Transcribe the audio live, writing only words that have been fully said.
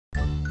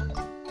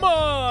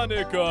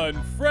Monica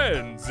and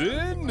friends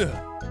in.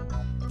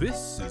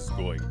 This is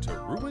going to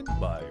ruin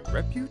my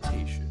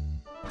reputation.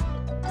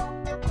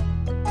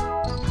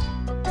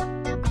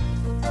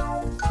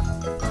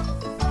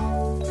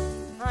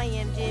 I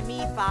am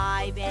Jimmy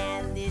 5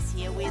 and this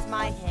here is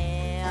my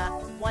hair.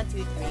 1, 2,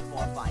 3,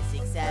 4, 5,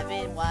 6,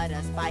 7. What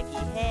a spiky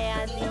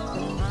hair.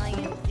 I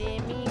am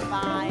Jimmy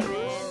 5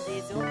 and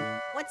this.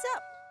 What's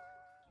up?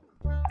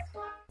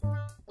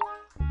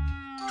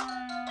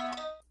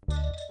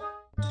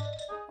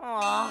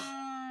 Aw,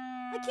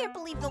 I can't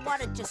believe the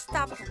water just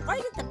stopped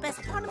right at the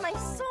best part of my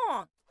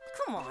song.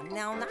 Come on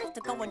now, I have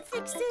to go and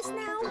fix this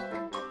now.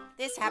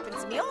 This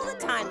happens to me all the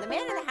time. The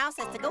man in the house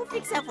has to go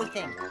fix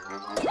everything.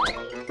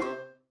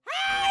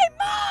 Hey,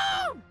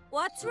 Mom!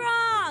 What's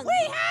wrong?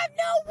 We have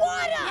no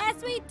water!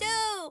 Yes, we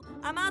do!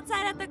 I'm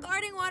outside at the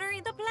garden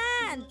watering the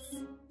plants.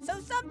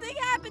 So something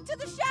happened to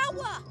the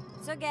shower!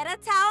 So get a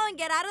towel and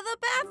get out of the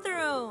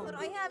bathroom. But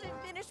I haven't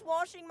finished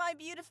washing my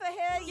beautiful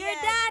hair yet. Your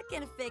dad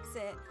can fix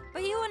it,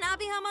 but he will not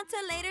be home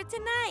until later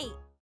tonight.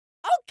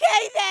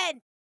 Okay,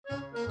 then!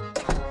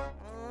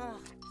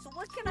 So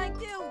what can I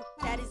do?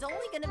 Dad is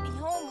only going to be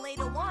home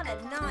later on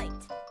at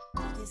night.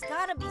 There's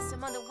got to be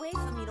some other way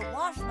for me to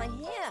wash my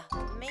hair.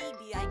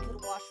 Maybe I could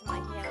wash my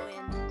hair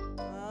in...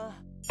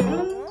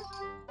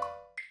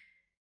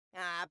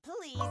 Ah,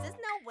 please, there's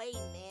no way,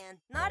 man.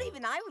 Not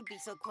even I would be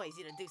so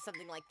crazy to do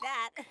something like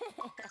that.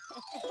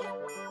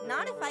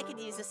 Not if I could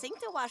use a sink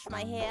to wash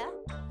my hair.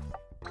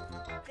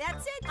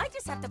 That's it. I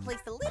just have to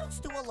place the little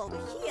stool over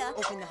here,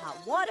 open the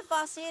hot water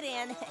faucet,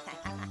 and...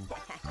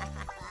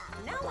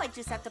 Now I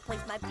just have to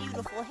place my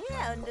beautiful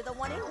hair under the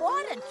one in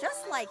water,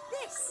 just like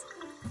this.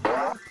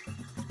 Ouch!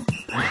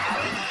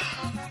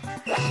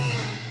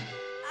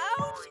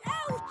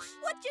 Ouch!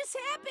 What just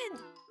happened?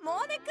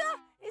 Monica?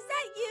 Is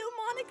that you,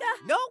 Monica?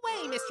 No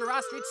way, Mr.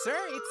 Ostrich, sir.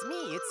 It's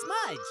me. It's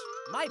Smudge.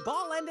 My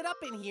ball ended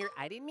up in here.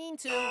 I didn't mean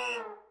to.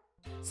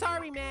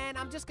 Sorry, man.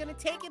 I'm just gonna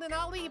take it and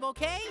I'll leave,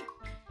 okay?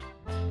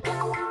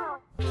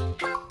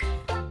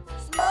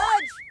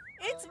 Smudge!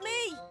 It's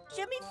me,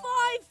 Jimmy 5.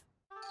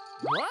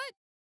 What?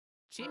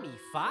 Jimmy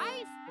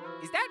 5?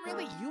 Is that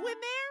really you in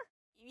there?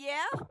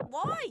 Yeah?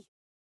 Why?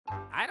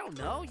 I don't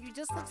know. You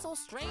just look so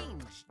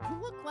strange. You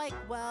look like,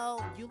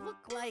 well, you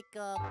look like,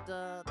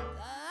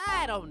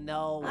 I don't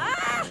know.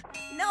 Ah!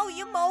 No,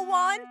 you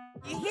moron!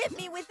 You hit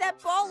me with that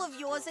ball of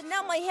yours and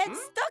now my head's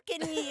stuck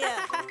in here.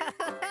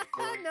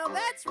 No,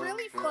 that's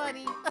really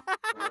funny.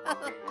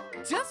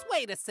 Just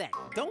wait a sec.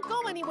 Don't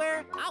go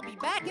anywhere. I'll be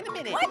back in a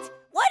minute. What?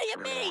 What do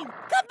you mean?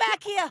 Come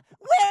back here.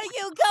 Where are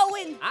you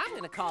going? I'm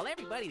gonna call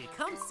everybody to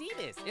come see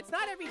this. It's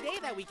not every day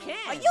that we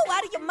can. Are you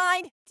out of your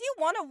mind? Do you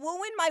want to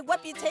ruin my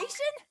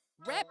reputation?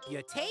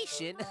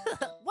 Reputation?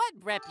 What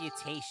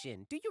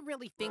reputation? Do you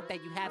really think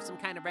that you have some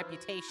kind of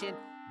reputation?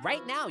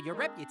 Right now, your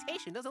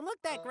reputation doesn't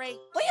look that great.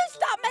 Will you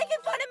stop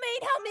making fun of me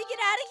and help me get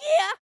out of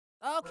here?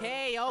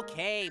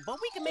 Okay, but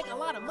we can make a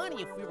lot of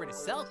money if we were to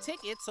sell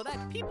tickets so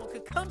that people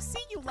could come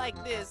see you like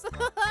this.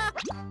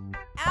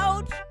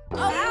 Ouch! Ow!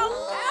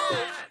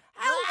 Ow!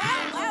 Ow!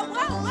 Ow!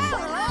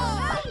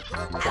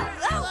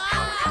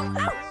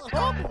 Ow!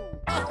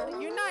 Oh,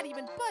 you're not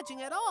even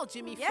budging at all,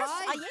 Jimmy 5. Yes,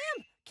 I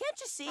am. Can't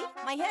you see?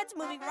 My head's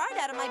moving right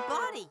out of my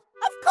body.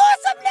 Of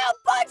course I'm now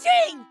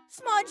budging!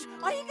 Smudge,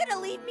 are you gonna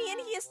leave me in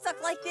here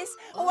stuck like this?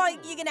 Or are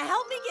you gonna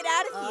help me get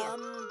out of here?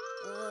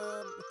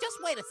 Just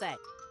wait a sec.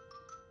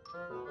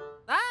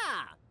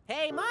 Ah!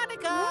 Hey,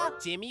 Monica!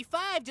 Jimmy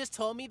 5 just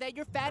told me that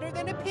you're fatter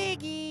than a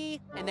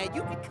piggy. And that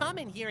you could come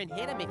in here and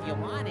hit him if you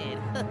wanted.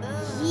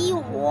 He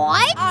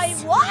what? I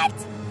what?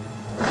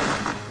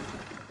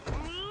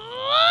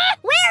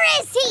 Where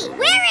is he?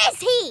 Where is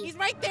he? He's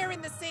right there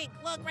in the sink.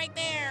 Look, right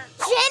there.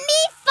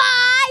 Jimmy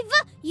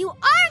 5! You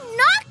are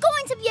not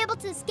going to be able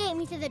to escape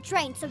me through the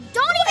drain, so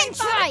don't even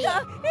try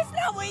it. It's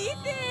not what you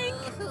think.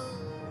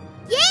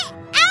 Get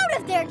out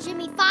of there,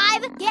 Jimmy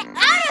 5! Get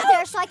out of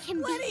there so I can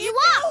beat you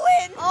up!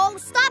 Doing? Oh,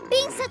 stop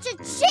being such a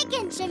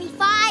chicken, Jimmy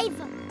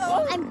 5!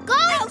 Oh. I'm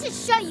going to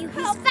show you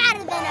who's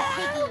fatter than a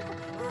piggy.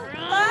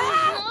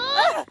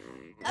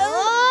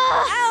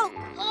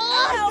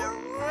 You're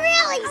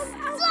really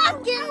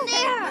stuck in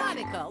there!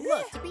 Monica,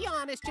 look, to be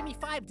honest, Jimmy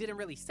 5 didn't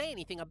really say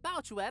anything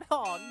about you at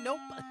all. Nope.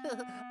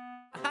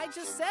 I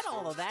just said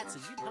all of that so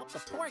you'd help the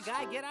poor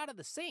guy get out of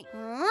the sink.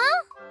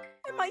 Huh?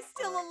 Am I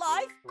still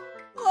alive?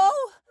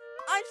 Oh,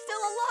 I'm still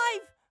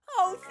alive.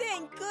 Oh,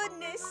 thank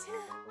goodness.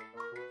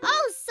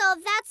 Oh, so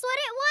that's what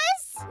it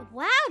was?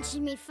 Wow,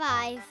 Jimmy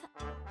 5.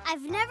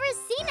 I've never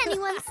seen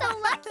anyone so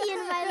lucky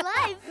in my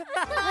life.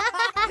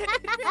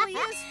 It really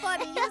is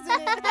funny, isn't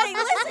it? Hey,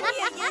 listen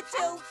here, you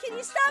two. Can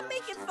you stop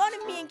making fun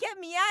of me and get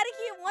me out of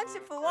here once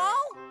and for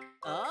all?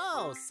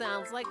 Oh,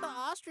 sounds like the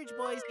ostrich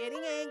boy's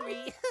getting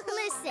angry.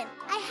 Listen,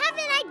 I have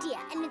an idea,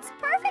 and it's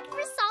perfect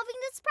for solving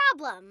this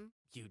problem.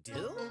 You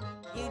do?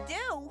 You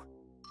do?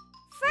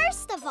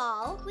 First of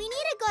all, we need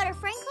to go to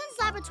Franklin's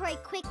laboratory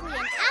quickly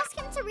and ask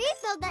him to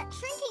rebuild that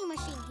shrinking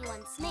machine he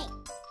once made.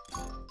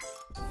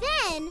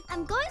 Then,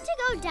 I'm going to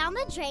go down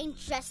the drain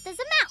dressed as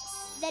a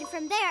mouse. Then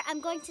from there,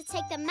 I'm going to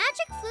take the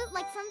magic flute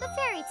like from the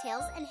fairy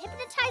tales and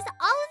hypnotize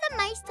all of the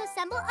mice to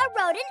assemble a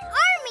rodent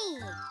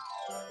army.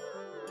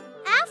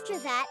 After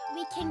that,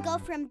 we can go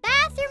from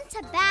bathroom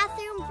to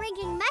bathroom,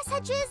 bringing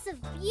messages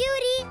of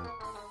beauty,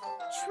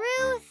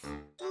 truth,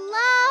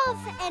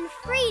 love, and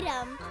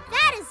freedom.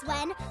 That is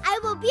when I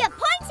will be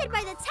appointed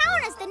by the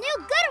town as the new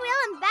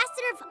goodwill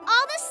ambassador of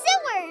all the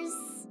sewers.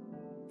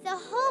 The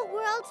whole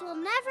world will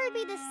never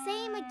be the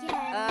same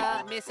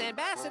again. Miss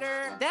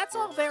Ambassador, that's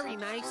all very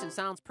nice and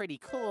sounds pretty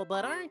cool,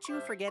 but aren't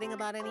you forgetting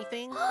about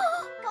anything?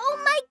 Oh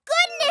my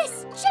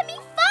goodness!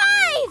 Jimmy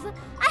 5!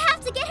 I have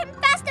to get him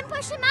fast and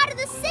push him out of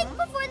the sink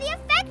before the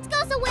effect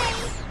goes away.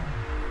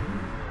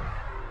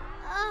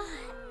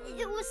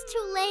 It was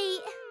too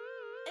late.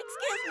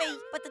 Excuse me,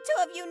 but the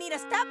two of you need to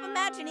stop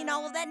imagining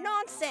all of that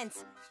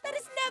nonsense. That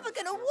is never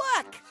gonna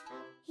work.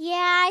 Yeah,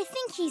 I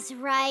think he's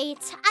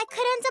right. I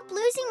could end up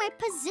losing my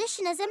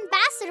position as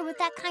ambassador with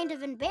that kind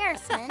of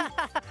embarrassment.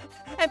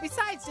 And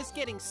besides just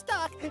getting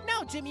stuck,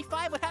 now Jimmy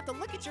 5 would have to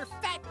look at your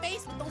fat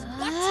face with those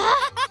butts.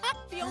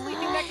 The only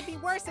thing that could be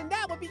worse than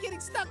that would be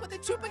getting stuck with a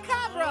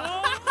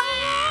chupacabra.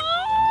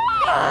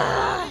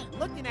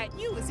 Looking at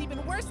you is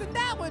even worse than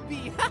that would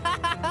be.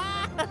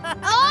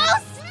 Oh,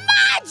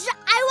 Smudge!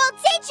 I will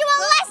teach you a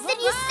lesson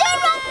you soon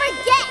won't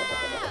forget!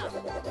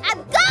 I'm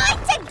going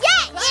to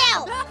get you!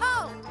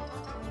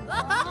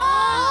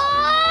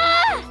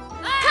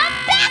 Come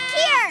back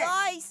here!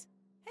 Guys!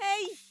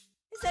 Hey!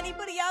 Is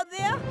anybody out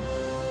there?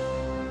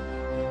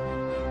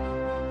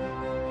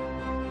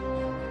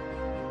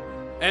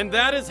 And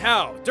that is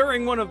how,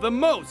 during one of the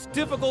most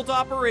difficult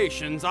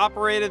operations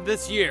operated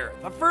this year,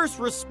 the first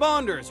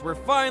responders were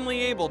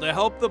finally able to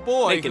help the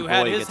boy who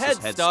had his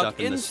head stuck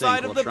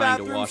inside of the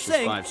bathroom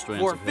sink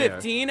for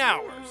 15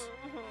 hours.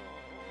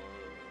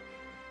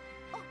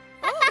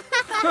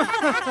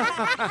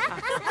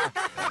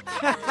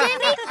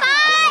 Jimmy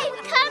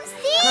 5, come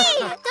see!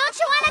 Don't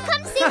you want to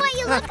come see what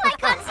you look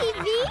like on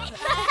TV?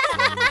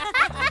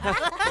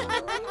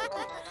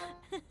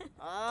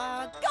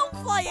 Go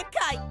fly a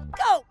kite!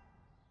 Go!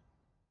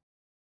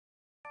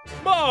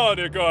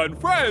 Monica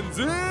and friends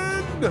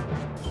in!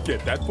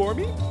 Get that for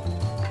me?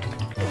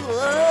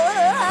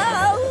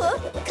 Whoa.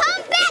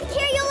 Come back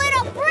here, you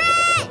little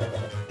brat!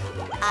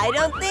 I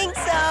don't think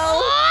so.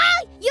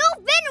 Oh,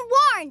 you've been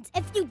warned!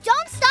 If you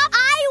don't stop,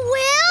 I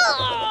will!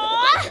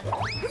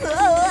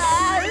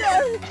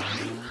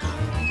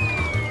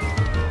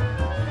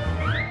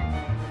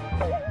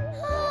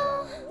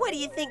 What do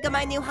you think of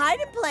my new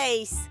hiding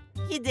place?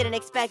 You didn't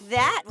expect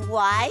that,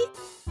 why?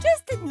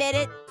 Just admit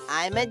it.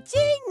 I'm a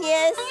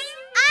genius.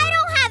 I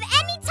don't have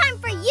any time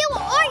for you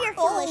or your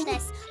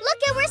foolishness.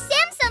 Look at where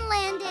Samson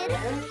landed.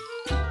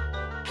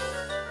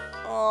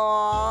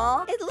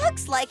 Aww, it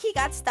looks like he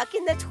got stuck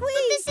in the tree.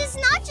 But this is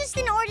not just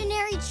an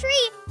ordinary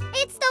tree.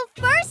 It's the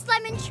first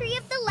lemon tree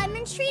of the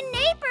lemon tree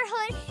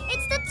neighborhood.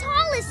 It's the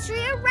tallest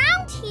tree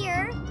around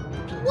here.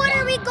 What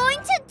are we going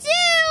to do?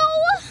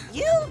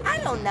 I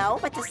don't know,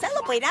 but to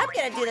celebrate, I'm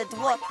gonna do the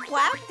dwarf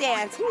quack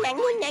dance. Calm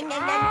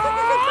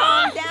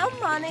down,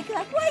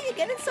 Monica. Why are you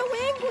getting so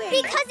angry?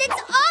 Because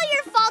it's all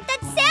your fault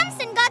that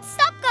Samson got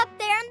stuck up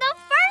there in the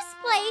first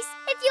place.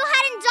 If you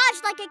hadn't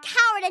dodged like a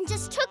coward and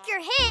just took your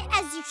hit,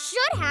 as you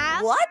should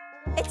have. What?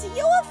 It's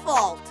your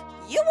fault.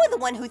 You were the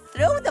one who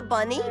threw the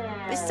bunny.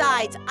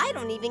 Besides, I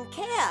don't even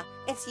care.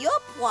 It's your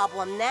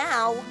problem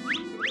now.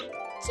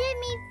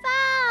 Jimmy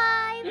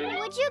 5,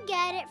 would you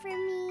get it for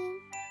me?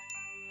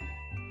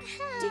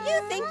 Do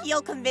you think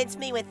you'll convince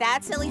me with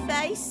that silly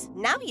face?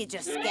 Now you're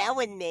just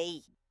scaring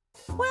me.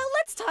 Well,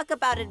 let's talk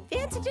about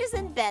advantages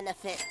and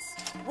benefits.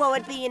 What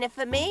would be in it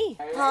for me?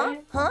 Huh?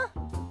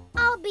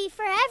 I'll be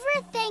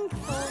forever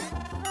thankful.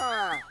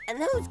 And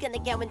who's gonna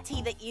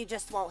guarantee that you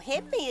just won't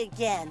hit me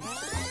again?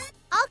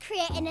 I'll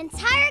create an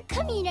entire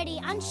community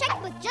on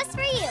Checkbook just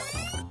for you.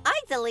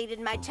 I deleted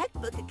my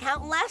checkbook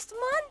account last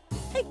month.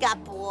 I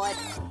got bored.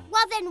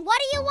 Well, then what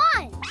do you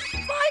want? 5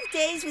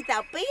 days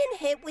without being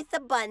hit with the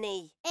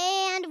bunny.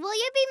 And will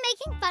you be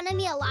making fun of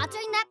me a lot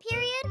during that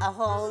period? A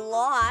whole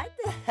lot.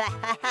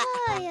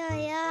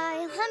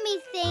 Let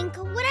me think.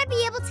 Would I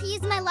be able to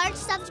use my large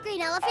stuffed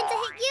green elephant to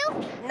hit you?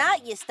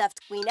 Not your stuffed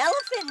green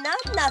elephant,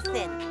 not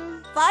nothing.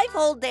 5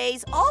 whole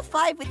days, all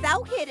 5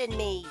 without hitting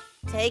me.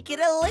 Take it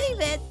or leave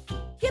it.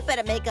 You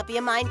better make up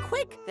your mind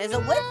quick. There's a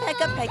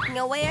woodpecker pecking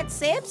away at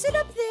Samson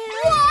up there.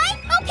 What?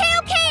 Okay.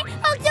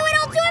 I'll do it.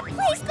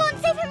 Please go and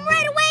save him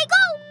right away. Go!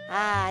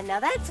 Now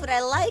that's what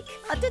I like.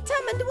 A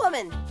determined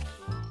woman.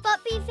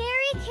 But be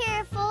very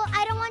careful.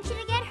 I don't want you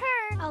to get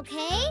hurt,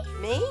 okay?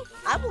 Me?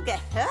 I will get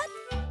hurt?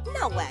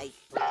 No way.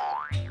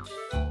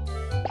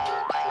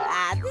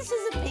 This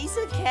is a piece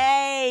of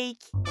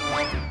cake.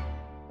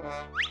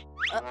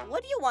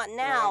 What do you want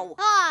now?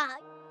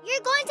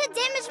 You're going to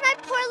damage my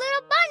poor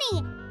little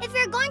bunny. If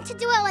you're going to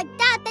do it like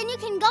that, then you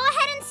can go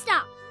ahead and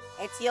stop.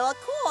 It's your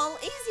call.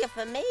 Easier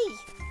for me.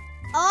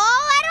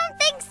 Oh, I don't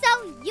think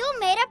so. You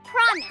made a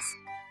promise.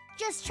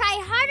 Just try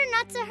harder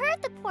not to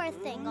hurt the poor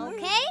thing,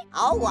 okay?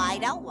 All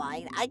right.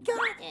 I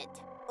got it.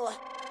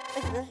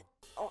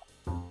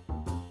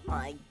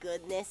 My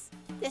goodness,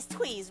 this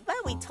tree is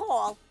very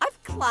tall.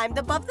 I've climbed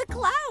above the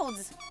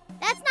clouds.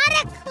 That's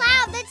not a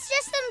cloud, that's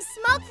just some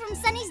smoke from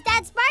Sonny's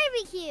dad's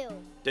barbecue.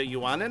 Do you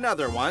want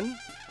another one?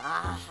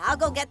 I'll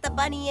go get the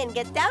bunny and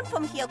get down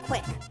from here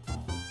quick.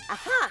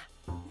 Aha!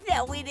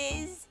 There it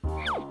is.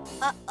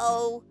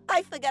 Uh-oh,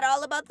 I forgot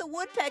all about the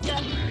woodpecker.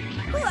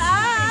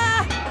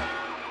 Ah!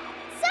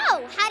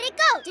 So, how'd it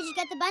go? Did you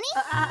get the bunny?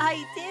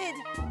 I did.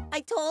 I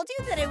told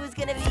you that it was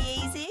gonna be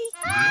easy.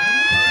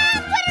 Ah!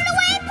 Put it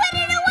away! Put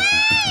it away!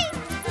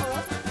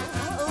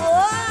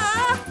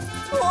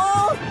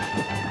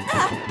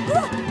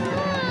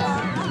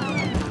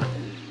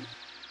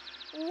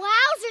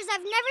 Wowzers,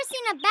 I've never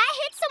seen a bat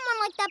hit someone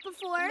like that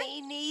before.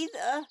 Me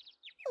neither.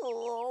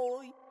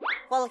 Oh.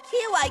 Well,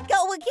 here I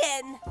go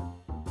again.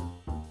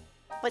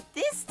 But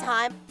this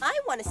time, I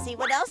want to see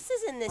what else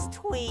is in this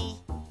tree.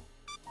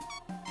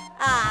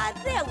 Ah,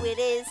 there it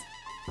is.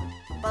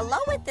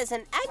 Below it, there's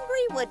an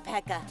angry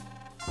woodpecker.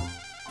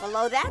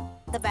 Below that,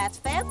 the bat's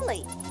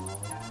family.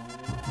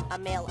 A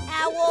male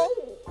owl,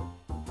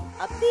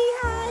 a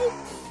beehive,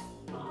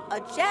 a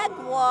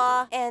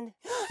jaguar, and...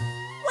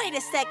 Wait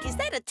a sec, is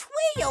that a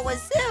tree or a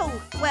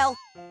zoo? Well,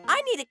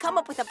 I need to come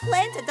up with a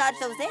plan to dodge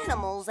those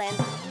animals and...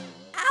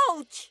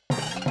 Ouch!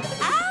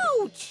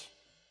 Ouch!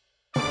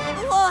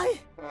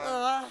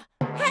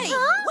 Hey,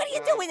 what are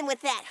you doing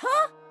with that,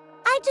 huh?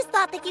 I just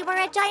thought that you were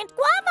a giant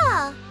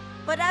guava.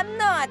 But I'm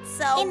not,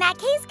 so... In that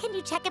case, can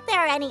you check if there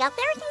are any out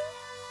there?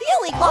 The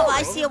only guava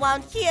I see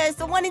around here is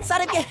the one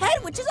inside of your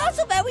head, which is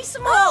also very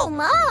small. Oh,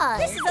 my.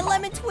 This is a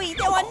lemon tree.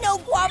 There are no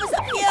guavas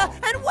up here.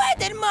 And where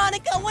did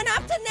Monica went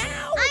up to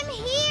now? I'm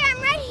here.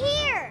 I'm right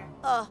here.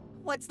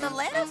 What's the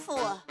ladder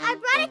for? I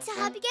brought it to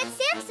help you get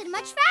Samson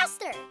much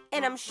faster.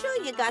 And I'm sure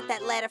you got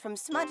that ladder from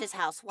Smudge's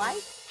house,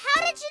 right?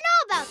 How did you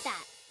know about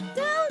that?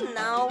 Don't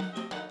know.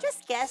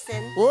 Just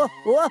guessing. Whoa,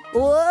 whoa,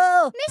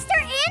 whoa! Mr.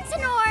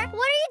 Antenor,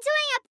 what are you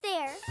doing up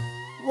there?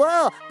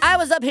 Whoa, I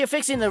was up here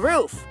fixing the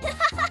roof.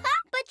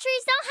 But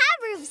trees don't have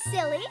roofs,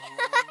 silly.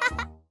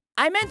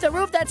 I meant the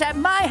roof that's at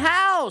my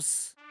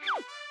house.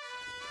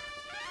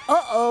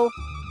 Uh-oh.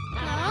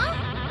 Huh?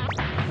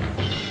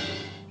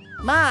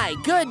 My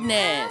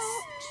goodness.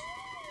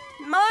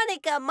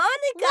 Monica!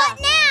 What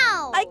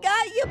now? I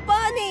got your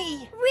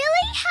bunny!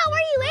 Really? How were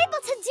you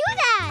able to do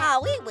that?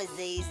 Oh, it was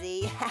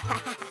easy.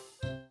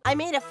 I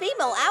made a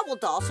female owl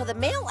doll so the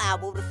male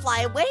owl would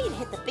fly away and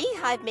hit the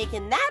beehive,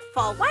 making that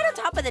fall right on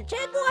top of the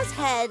jaguar's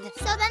head.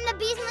 So then the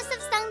bees must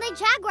have stung the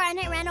jaguar and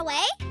it ran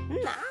away?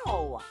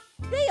 No.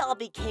 They all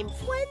became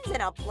friends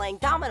and are playing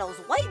dominoes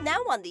right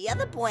now on the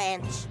other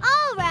branch.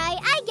 All right,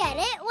 I get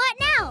it. What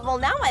now? Well,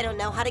 now I don't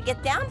know how to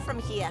get down from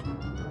here.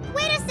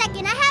 Wait a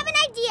second, I have an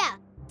idea.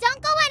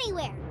 Don't go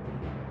anywhere.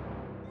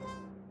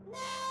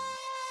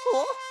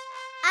 Huh?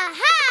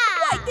 Aha!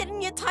 Why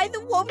didn't you tie the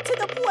rope to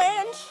the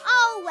branch?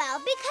 Oh, well,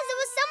 because it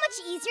was so much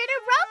easier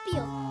to rope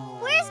you.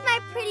 Where's my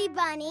pretty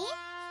bunny?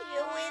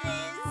 Here it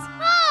is.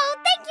 Oh,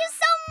 thank you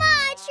so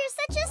much. You're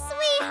such a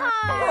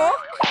sweetheart.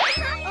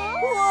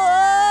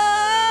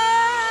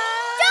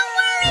 Don't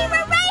worry,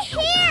 we're right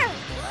here.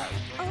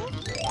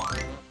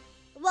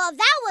 Well,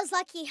 that was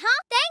lucky,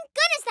 huh? Thank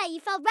goodness that you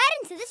fell right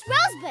into this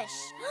rose bush.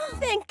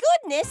 Thank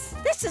goodness.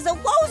 This is a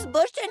rose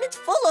bush and it's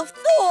full of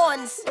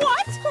thorns.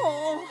 What?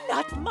 Oh.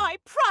 Not my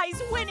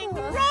prize-winning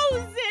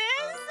roses!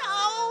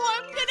 Oh,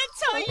 I'm gonna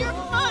tell your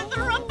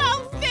mother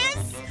about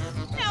this!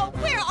 Now,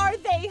 where are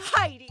they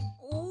hiding?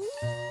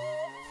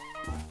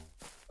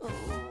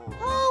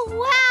 Oh,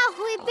 wow,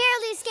 we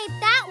barely escaped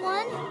that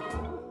one.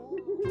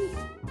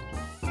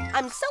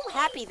 I'm so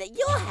happy that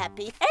you're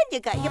happy and you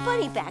got your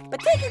bunny back.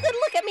 But take a good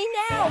look at me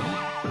now.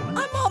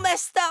 I'm all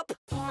messed up.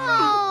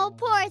 Oh,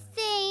 poor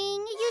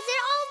thing. You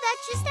did all that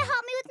just to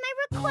help me with my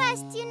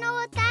request. You know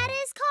what that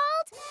is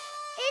called?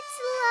 It's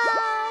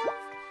love.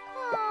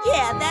 Aww.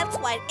 Yeah, that's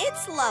right.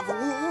 It's love.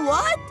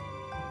 What?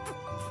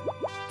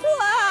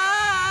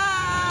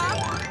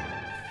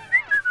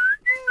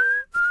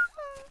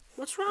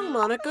 What's wrong,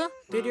 Monica?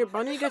 Did your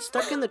bunny get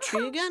stuck in the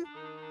tree again?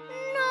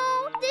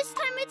 No, this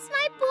time it's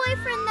my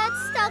boyfriend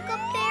that's stuck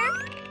up there.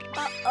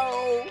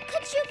 Uh-oh.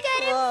 Could you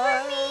get him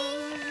for me?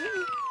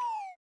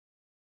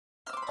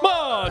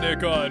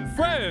 Monica and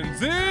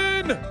friends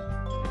in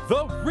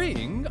the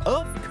Ring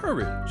of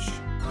Courage.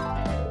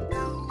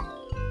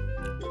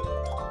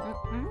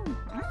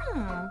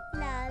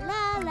 La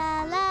la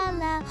la la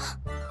la.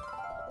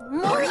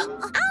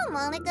 Oh,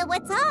 Monica,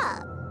 what's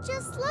up?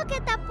 Just look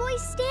at that boy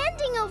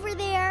standing over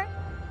there.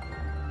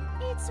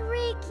 It's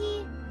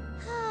Ricky.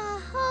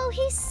 Oh,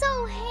 he's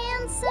so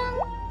handsome.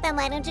 Then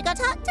why don't you go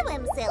talk to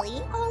him,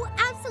 silly? Oh,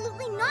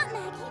 absolutely not,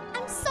 Maggie.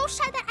 I'm so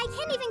shy that I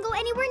can't even go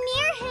anywhere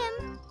near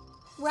him.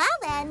 Well,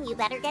 then, you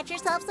better get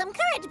yourself some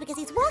courage because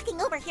he's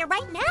walking over here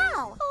right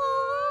now.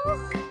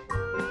 Oh.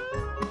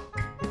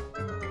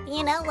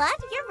 You know what?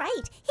 You're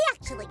right. He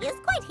actually is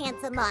quite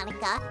handsome,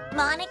 Monica.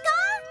 Monica?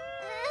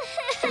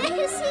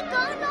 Is he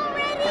gone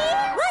already?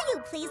 Will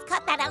you please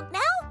cut that out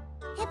now?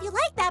 If you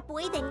like that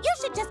boy, then you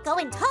should just go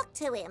and talk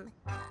to him.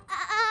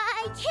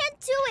 I can't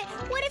do it.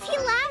 What if he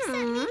laughs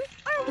at me?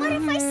 Or what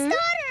if I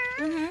stutter?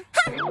 Ha!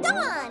 Go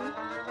on!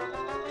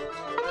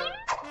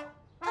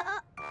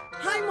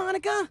 Hi,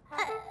 Monica.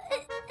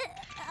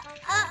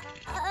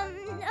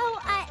 No,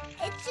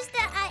 it's just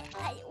that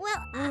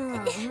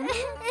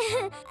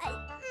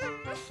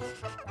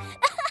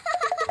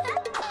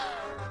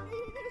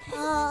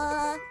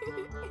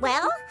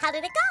Well, how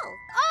did it go?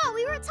 Oh,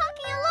 we were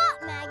talking a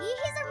lot, Maggie.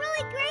 He's a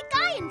really great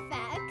guy, in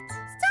fact.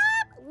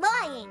 Stop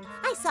lying!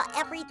 I saw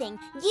everything.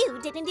 You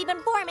didn't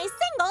even form a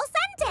single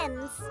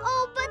sentence.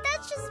 Oh, but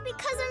that's just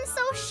because I'm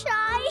so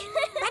shy.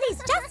 But he's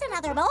just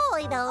another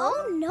boy, though.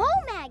 Oh, no,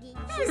 Maggie.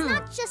 He's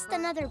not just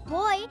another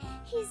boy.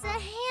 He's a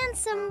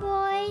handsome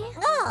boy.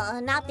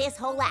 Oh, not this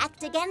whole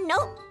act again.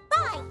 Nope.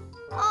 Bye.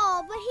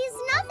 Oh, but he's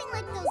nothing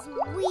like those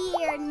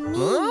weird,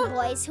 mean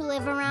boys who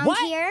live around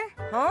here.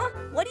 Huh?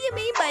 What do you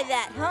mean by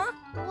that, huh?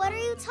 What are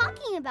you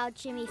talking about,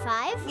 Jimmy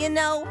 5? You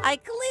know, I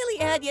clearly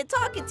heard you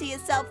talking to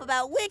yourself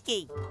about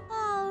Wiki.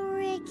 Oh,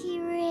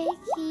 Ricky.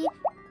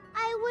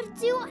 I would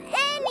do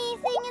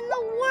anything in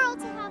the world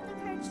to have the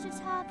courage to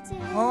talk to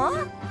him.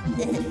 Huh?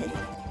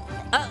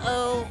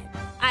 Uh-oh.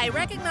 I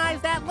recognize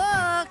that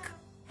look.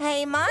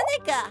 Hey,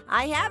 Monica,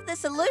 I have the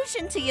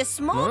solution to your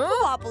small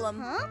problem.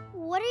 Huh?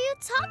 What are you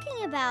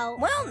talking about?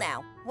 Well,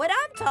 now, what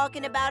I'm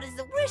talking about is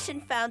the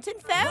Wishing Fountain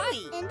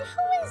Fairy. And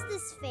who is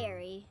this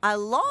fairy? A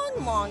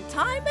long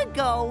time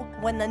ago,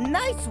 when the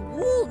knights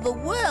ruled the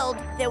world,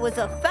 there was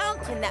a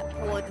fountain that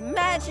poured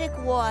magic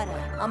water.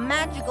 A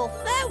magical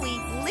fairy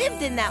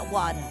lived in that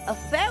water. A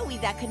fairy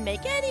that could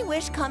make any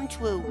wish come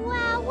true.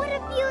 Wow, what a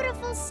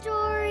beautiful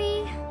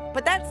story.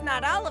 But that's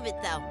not all of it,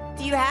 though.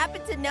 Do you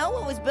happen to know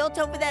what was built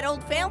over that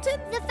old fountain?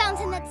 The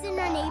fountain that's in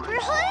our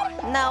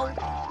neighborhood? No,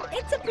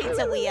 it's a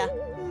pizzeria.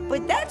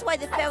 But that's why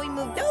the fairy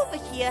moved over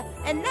here,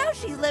 and now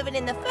she's living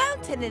in the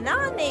fountain in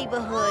our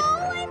neighborhood.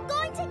 Oh, I'm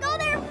going to go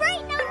there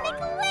right now and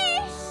make a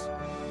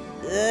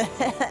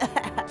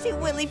wish. She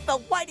really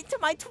fell right into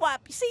my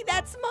twat. You see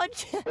that,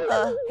 Smudge?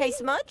 Hey,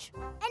 Smudge?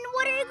 And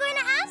what are you going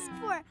to ask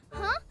for?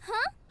 Huh?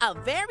 A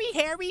very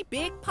hairy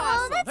big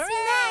possum. Oh, that's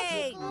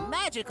Hooray!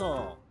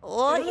 magical.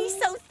 Oh, he's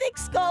so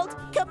thick-skulled.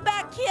 Come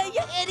back here,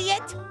 you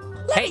idiot.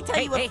 Let me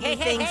tell you a few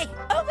things. Hey.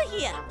 Over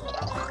here.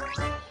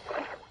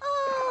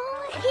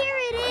 Oh, here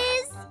it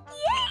is.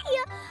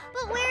 Yay!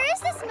 But where is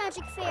this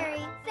magic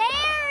fairy?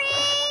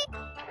 Fairy!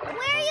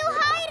 Where are you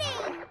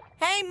hiding?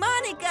 Hey,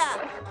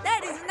 Monica!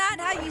 That is not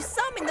how you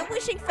summon the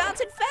Wishing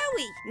Fountain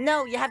Fairy.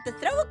 No, you have to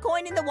throw a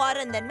coin in the water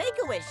and then make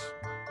a wish.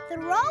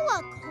 Throw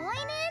a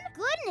coin in?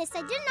 Goodness,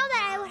 I didn't know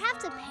that I would have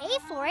to pay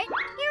for it.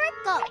 Here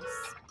it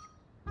goes.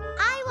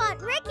 I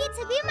want Ricky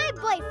to be my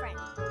boyfriend.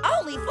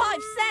 Only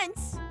 5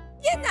 cents?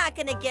 You're not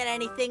gonna get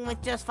anything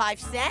with just 5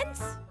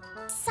 cents.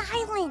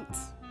 Silent.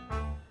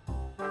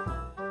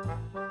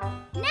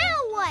 Now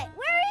what?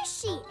 Where is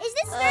she? Is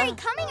this fairy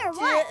coming or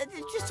what?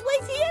 Just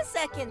wait here a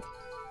second.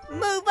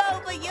 Move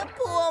over, you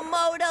poor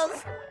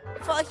mortals.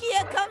 For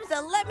here comes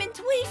the lemon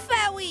tweed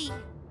fairy.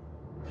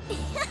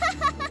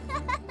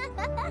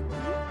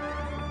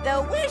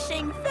 The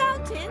Wishing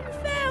Fountain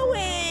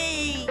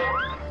Fairy.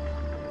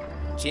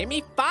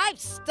 Jimmy 5,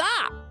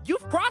 stop!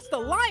 You've crossed the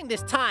line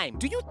this time.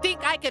 Do you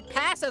think I could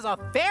pass as a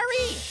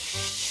fairy?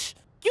 Shh!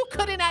 You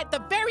couldn't at the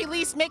very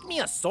least make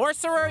me a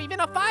sorcerer or even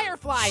a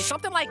firefly,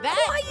 something like that.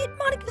 Quiet,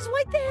 Monica's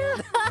right there.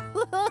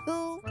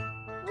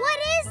 What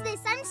is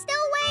this? I'm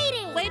still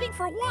waiting. Waiting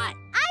for what?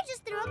 I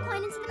just threw a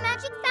coin into the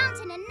magic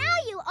fountain and now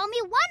you owe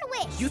me 1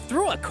 wish. You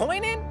threw a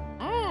coin in?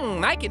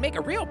 I can make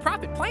a real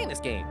profit playing this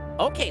game.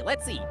 Okay,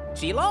 let's see.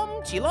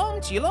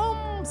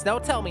 Chilom. So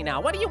tell me now,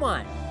 what do you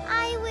want?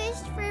 I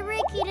wished for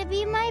Ricky to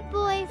be my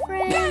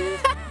boyfriend.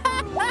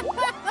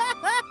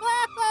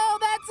 Oh,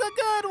 that's a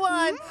good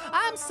one.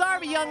 I'm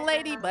sorry, young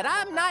lady, but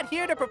I'm not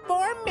here to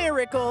perform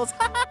miracles. Say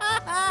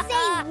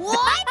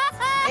what?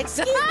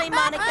 Excuse me,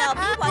 Monica. I'll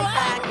be right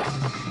back.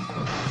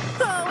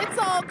 Oh, it's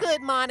all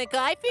good, Monica.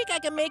 I think I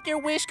can make your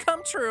wish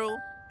come true.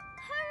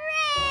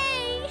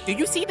 Hooray! Do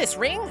you see this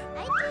ring?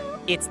 I do.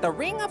 It's the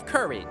Ring of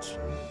Courage.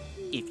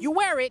 If you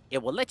wear it,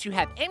 it will let you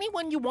have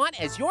anyone you want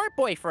as your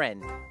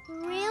boyfriend.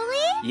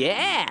 Really?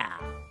 Yeah.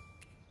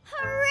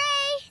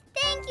 Hooray!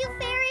 Thank you,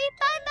 fairy.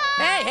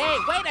 Bye-bye. Hey,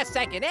 wait a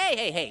second.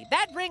 Hey.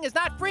 That ring is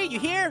not free, you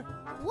hear?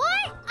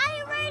 What?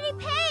 I already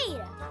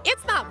paid.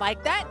 It's not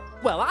like that.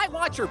 Well, I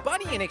want your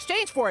bunny in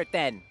exchange for it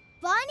then.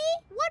 Bunny?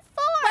 What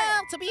for?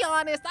 Well, to be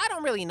honest, I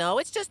don't really know.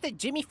 It's just that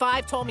Jimmy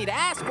 5 told me to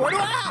ask for it.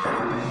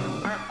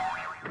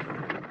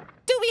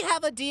 Do we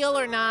have a deal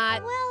or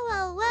not?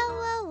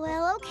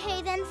 Well,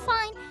 okay then,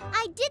 fine.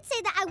 I did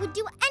say that I would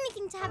do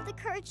anything to have the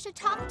courage to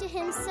talk to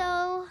him,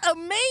 so...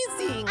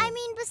 Amazing! I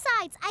mean,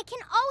 besides, I can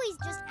always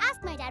just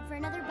ask my dad for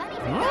another bunny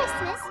for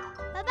Christmas.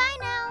 Bye-bye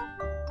now.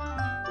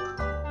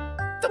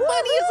 The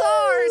bunny is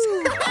ours!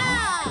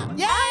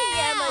 Yeah! I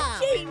am a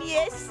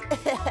genius!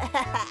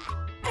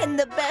 And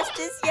the best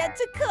is yet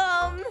to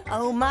come.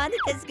 Oh,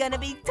 Monica's gonna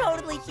be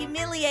totally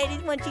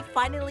humiliated when she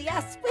finally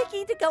asks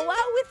Wiki to go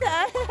out with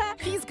her.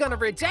 He's gonna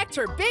reject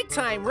her big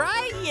time,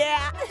 right?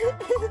 Yeah.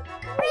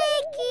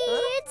 Ricky,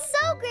 it's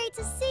so great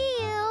to see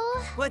you.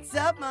 What's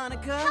up,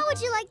 Monica? How would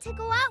you like to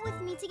go out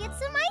with me to get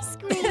some ice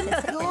cream?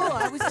 Cool,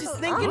 I was just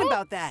thinking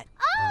about that.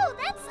 Oh,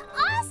 that's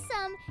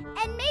awesome!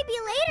 And maybe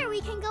later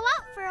we can go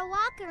out for a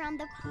walk around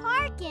the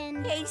park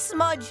and... Hey,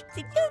 Smudge,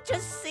 did you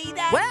just see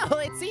that? Well,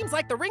 it seems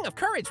like the Ring of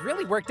Courage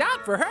really worked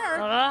out for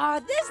her.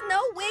 There's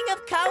no Wing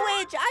of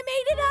Courage. I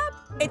made it up.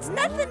 It's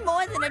nothing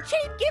more than a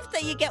cheap gift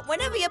that you get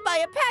whenever you buy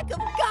a pack of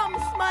gum,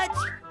 Smudge.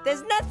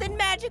 There's nothing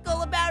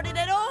magical about it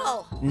at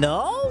all.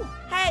 No?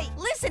 Hey,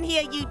 listen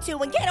here, you two,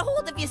 and get a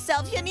hold of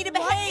yourselves. You need to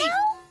behave. What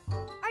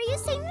now? Are you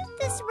saying that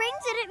this ring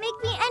didn't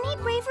make me any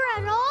braver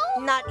at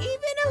all? Not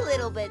even a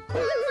little bit. Oh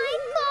my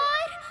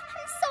God,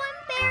 I'm so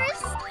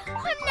embarrassed.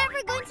 I'm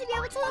never going to be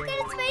able to look at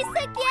its face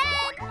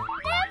again.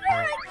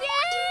 Never again.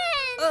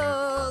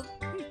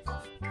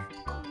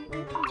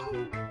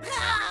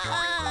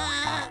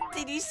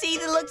 Did you see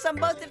the looks on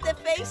both of their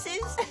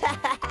faces?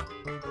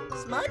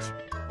 Smudge,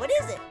 what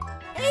is it?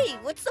 Hey,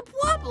 what's the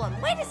problem?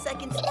 Wait a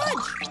second,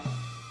 Smudge.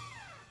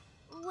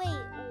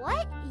 Wait,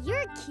 what?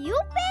 You're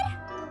Cupid?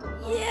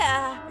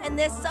 Yeah, and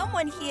there's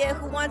someone here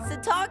who wants to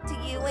talk to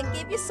you and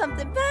give you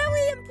something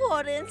very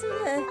important.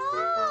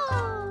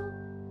 Oh.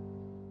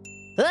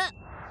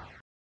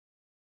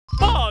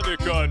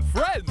 Monica and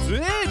friends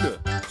in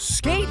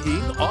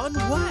Skating on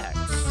Wax.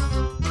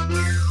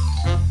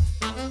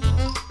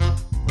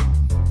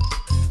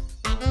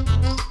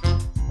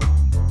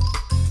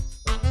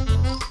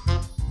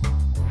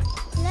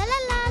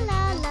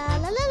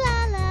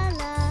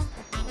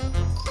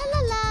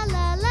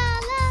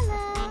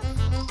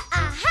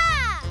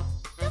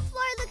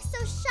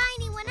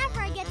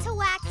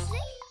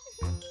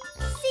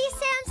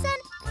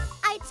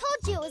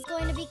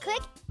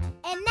 Quick.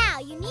 And now,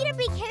 you need to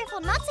be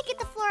careful not to get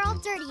the floor all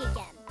dirty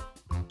again.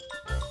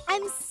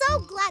 I'm so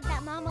glad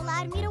that Mom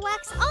allowed me to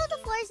wax all the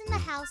floors in the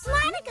house.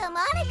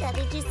 Monica,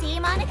 did you see,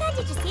 Monica?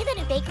 Did you see the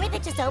new bakery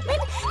that just opened?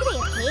 They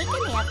have cake,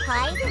 and they have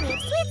pies, and they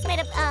have sweets made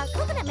of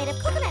coconut,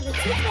 and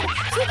sweets made of...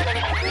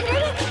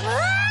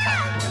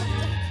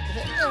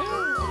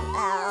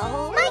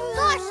 Oh. My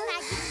gosh,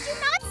 Maggie, did you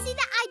not see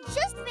that? I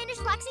just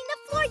finished waxing the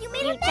floor. You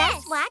made a mess. You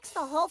just waxed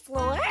the whole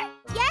floor?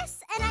 Yes,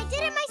 and I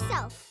did it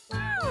myself.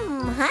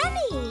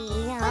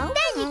 Honey. But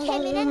then you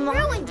came in and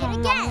ruined it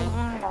again.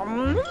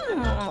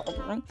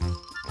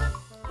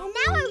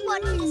 Now I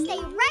want you to stay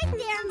right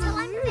there until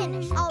I'm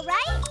finished, all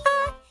right?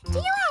 Do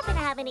you happen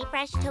to have any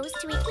fresh toast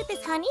to eat with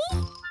this honey?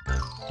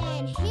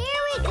 And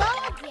here we go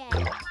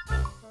again.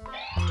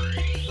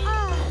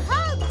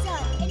 All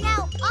done. And now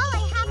all I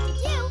have to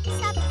do is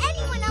stop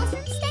anyone else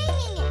from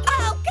staining it.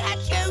 Oh, got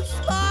you,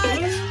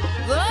 Smudge!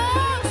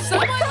 Oh,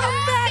 someone Come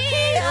back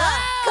here!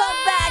 Come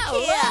back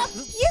here!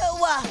 You,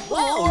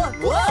 Whoa!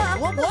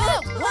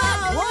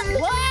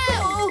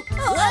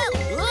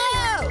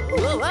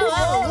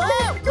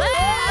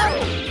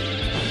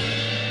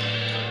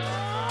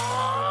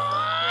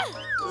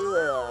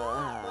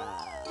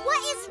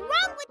 What is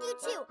wrong with you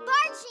two?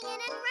 Barging in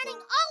and running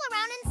all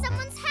around in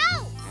someone's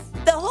house.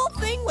 The whole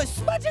thing was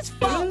Smudge's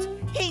fault.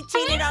 He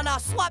cheated on our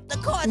swap the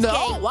cards game.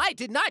 No, I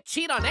did not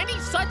cheat on any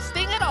such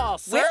thing at all,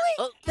 sir.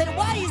 Really? Then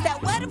why is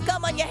that wet of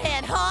gum on your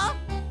hand, huh?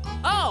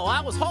 Oh,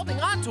 I was holding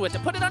on to it to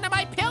put it under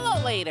my pillow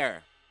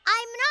later.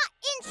 I'm not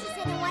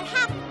interested in what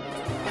happened.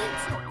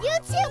 You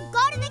two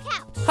go to the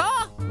couch.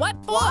 Huh? What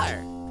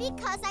for?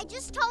 Because I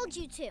just told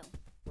you to.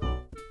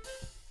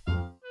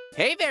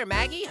 Hey there,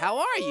 Maggie. How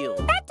are you?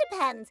 That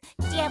depends.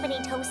 Do you have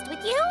any toast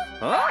with you?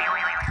 Huh?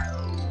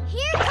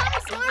 Here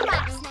comes more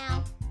wax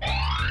now.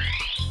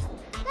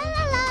 La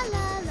la la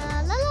la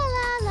la la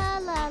la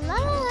la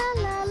la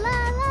la la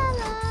la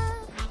la.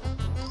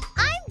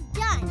 I'm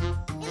done.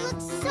 It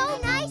looks so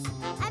nice.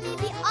 I may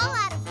be all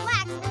out of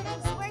wax, but it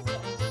was worth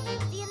it.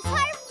 The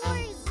entire floor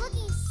is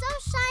looking so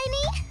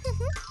shiny.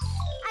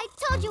 I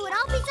told you it would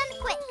all be done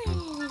quick.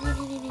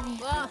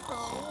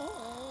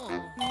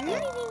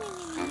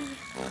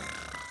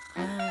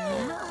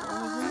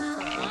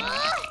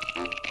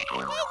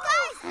 Hey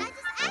guys, I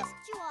just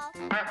asked you all.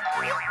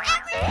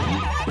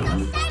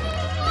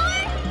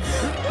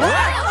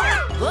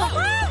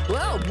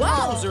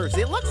 Wowzers,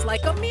 it looks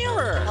like a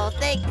mirror. Oh,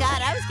 thank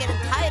God. I was getting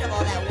tired of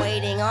all that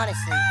waiting,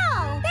 honestly.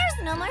 Oh, there's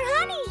no more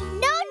honey.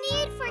 No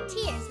need for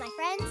tears, my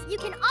friends. You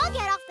can all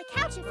get off the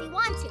couch if you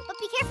want to, but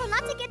be careful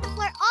not to get the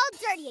floor all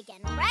dirty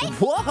again, all right?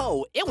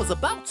 Whoa, it was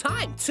about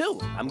time, too.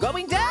 I'm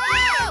going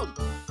down.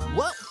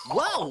 Whoa,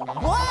 whoa,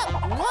 whoa,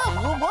 whoa,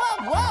 whoa,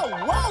 whoa,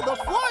 whoa, the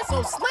floor's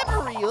so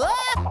slippery. Whoa.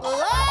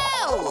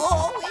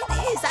 Oh, it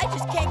is. I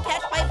just can't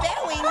catch my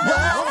bearings. Whoa,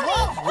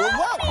 whoa, whoa,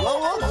 whoa, whoa,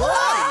 whoa, whoa.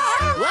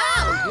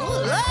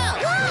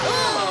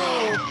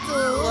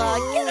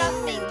 Get off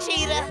me,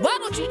 cheetah. Why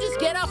don't you just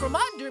get out from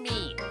under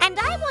me? And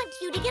I want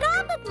you to get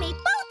off of me,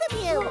 both of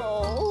you.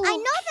 Oh. I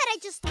know that I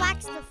just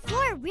waxed the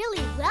floor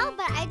really well,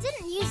 but I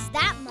didn't use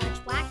that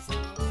much wax in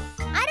it.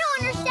 I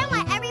don't understand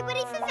why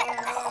everybody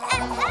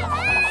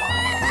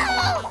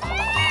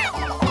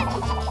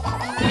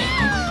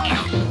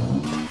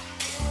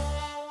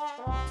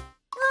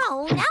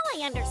Oh, now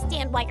I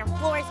understand why your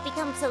floor has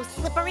become so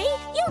slippery.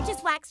 You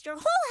just waxed your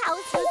whole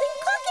house using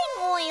cooking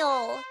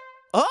oil.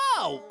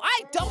 Oh,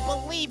 I don't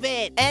believe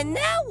it. And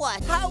now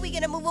what? How are we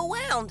gonna move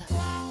around?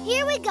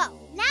 Here we go.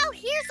 Now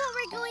here's what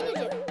we're going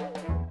to do.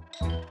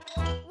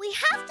 We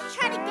have to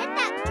try to get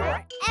that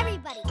door.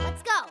 Everybody,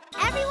 let's go.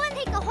 Everyone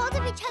take a hold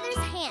of each other's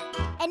hand.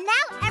 And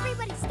now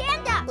everybody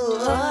stand up.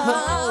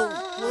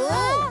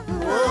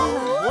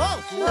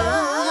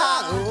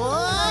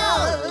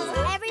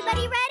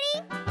 Everybody ready?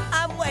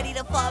 I'm ready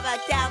to fall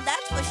back down,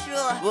 that's for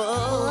sure.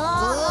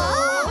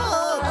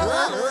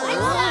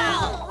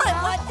 I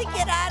want to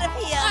get out of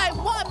here. I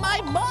want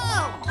my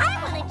mom. I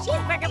want a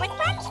cheeseburger with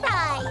french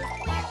fries.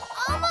 We're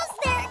almost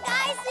there,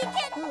 guys. We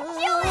can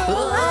do it.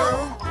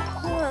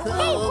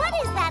 Hey, what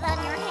is that on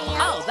your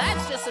hand? Oh,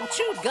 that's just some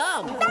chewed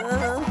gum. That's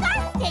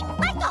disgusting.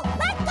 Let go,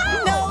 let go.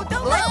 No,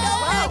 don't let go,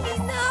 Maggy,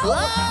 no.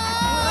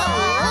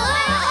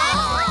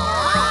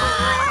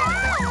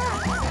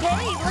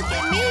 Hey, look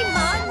at me,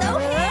 Mom, no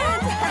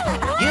hands.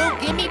 You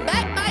give me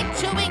back my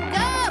chewing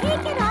gum.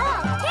 Take it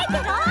off, take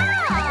it off.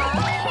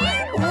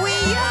 We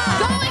are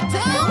Going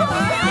to.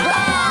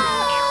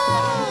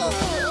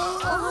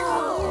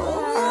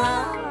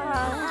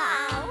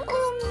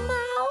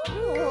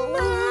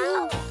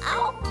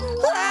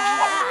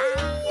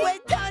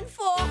 We're done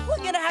for.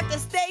 We're gonna have to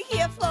stay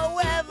here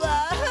forever.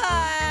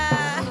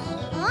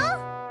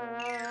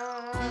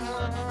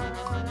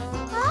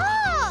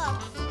 Oh!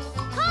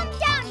 Calm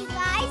down, you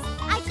guys.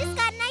 I just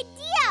got an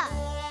idea.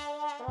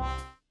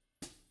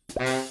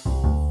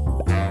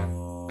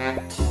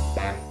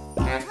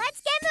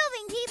 Let's get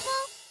moving, people.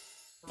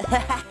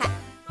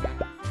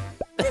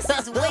 This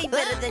is way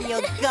better than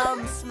your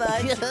gum,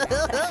 Smudge.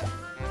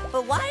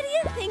 But why do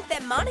you think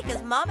that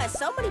Monica's mom has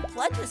so many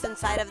pledges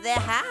inside of their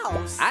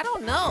house? I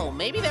don't know.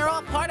 Maybe they're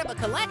all part of a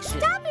collection.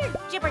 Stop your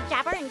jibber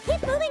jabber and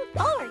keep moving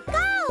forward.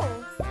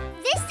 Go!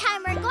 This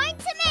time we're going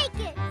to make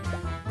it.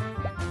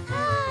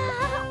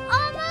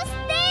 Almost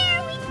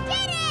there. We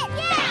did it.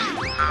 Yeah.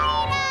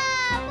 Freedom.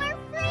 We're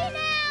free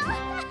now.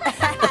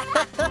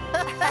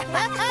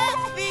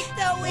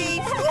 Victory,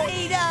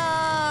 freedom!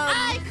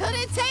 I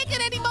couldn't take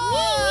it anymore.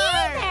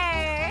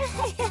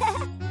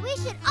 We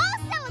should all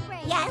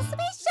celebrate. Yes,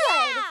 we should.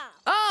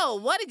 Oh,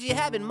 what did you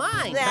have in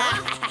mind?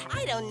 Huh?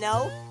 I don't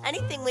know.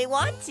 Anything we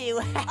want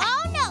to.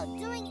 Oh no,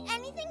 doing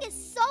anything is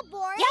so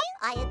boring. Yep,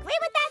 I agree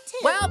with that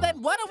too. Well,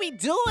 then what are we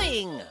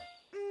doing?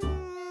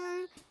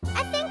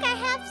 I think I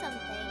have something.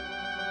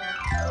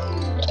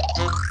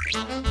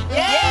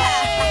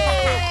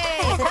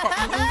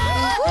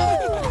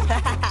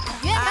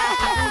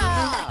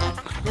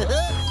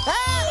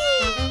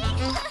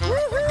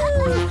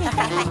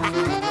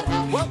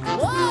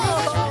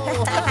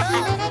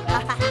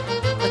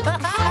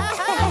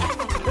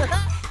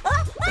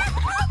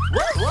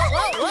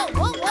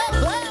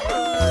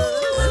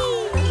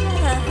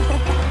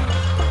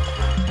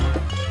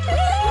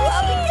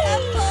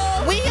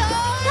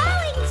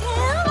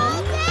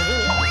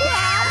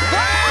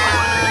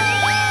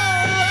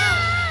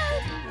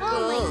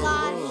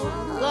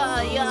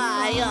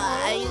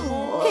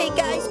 Hey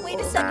guys, wait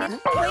a second.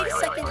 Wait a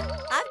second.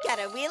 I've got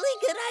a really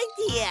good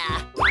idea.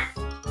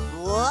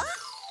 What?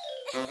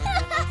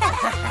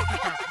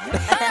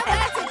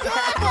 That's a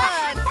good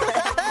one!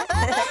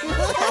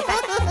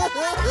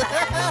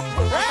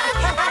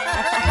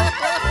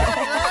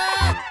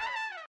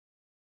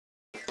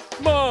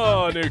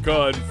 Monica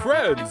and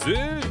friends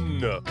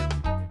in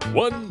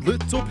One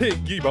Little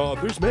Piggy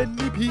Bothers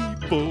Many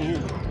People.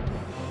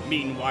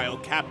 Meanwhile,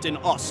 Captain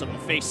Awesome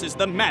faces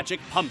the magic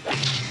pumpkin.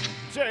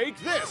 Take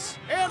this,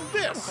 and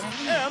this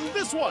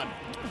one,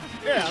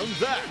 and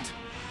that.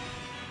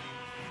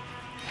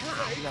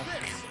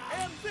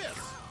 Take this,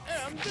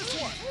 and this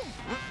one.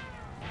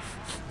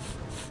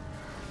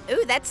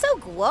 Ooh, that's so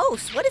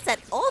gross. What is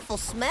that awful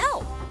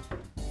smell?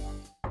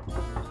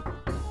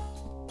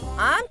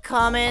 I'm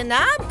coming.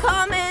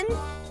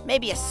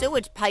 Maybe a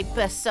sewage pipe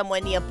burst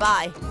somewhere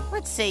nearby.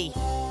 Let's see.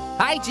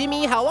 Hi,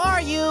 Jimmy. How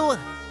are you?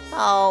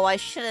 Oh, I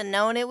should have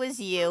known it was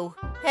you.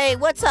 Hey,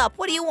 what's up?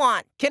 What do you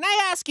want? Can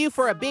I ask you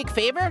for a big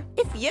favor?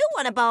 If you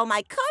want to borrow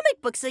my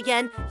comic books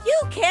again, you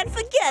can't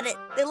forget it.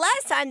 The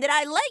last time that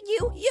I let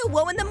you, you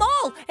ruined them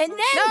all, and then...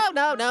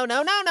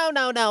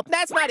 No.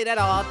 That's not it at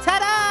all.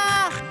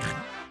 Ta-da!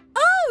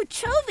 Oh,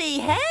 Chovy,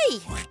 hey!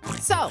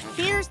 So,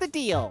 here's the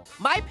deal.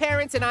 My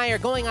parents and I are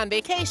going on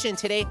vacation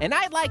today, and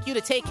I'd like you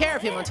to take care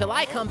of him until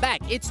I come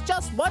back. It's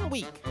just 1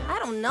 week. I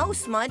don't know,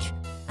 Smudge.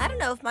 I don't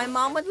know if my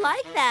mom would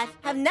like that.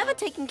 I've never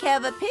taken care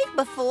of a pig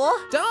before.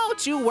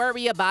 Don't you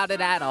worry about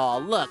it at all.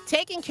 Look,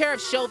 taking care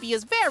of Chovy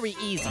is very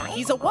easy.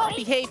 He's a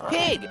well-behaved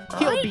pig.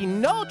 He'll be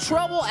no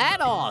trouble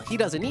at all. He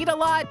doesn't eat a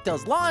lot,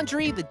 does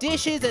laundry, the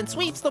dishes, and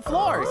sweeps the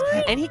floors.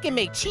 And he can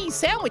make cheese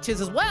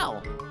sandwiches as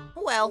well.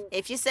 Well,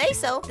 if you say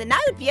so, then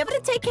I would be able to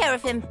take care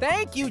of him.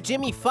 Thank you,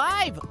 Jimmy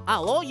 5.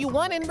 I'll owe you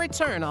one in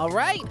return, all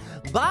right?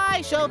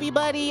 Bye, Chovy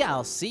buddy.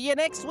 I'll see you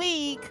next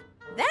week.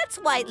 That's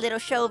right, little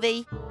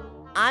Chovy.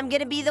 I'm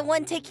gonna be the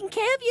one taking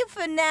care of you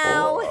for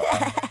now.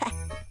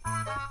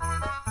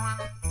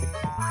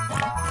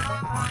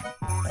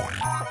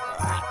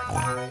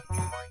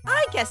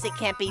 I guess it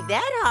can't be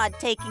that hard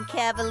taking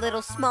care of a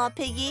little small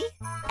piggy.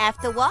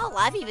 After all,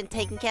 I've even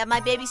taken care of my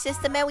baby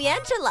sister, Mary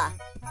Angela.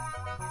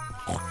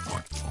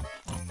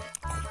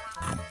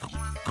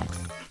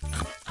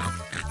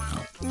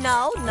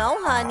 No,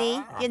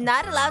 honey. You're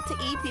not allowed to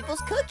eat people's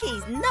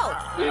cookies. No.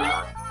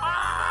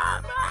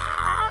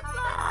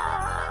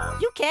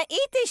 You can't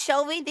eat these,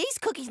 Shelby. These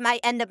cookies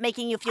might end up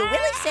making you feel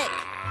really sick.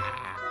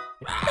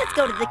 Let's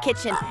go to the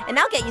kitchen, and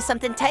I'll get you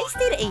something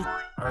tasty to eat.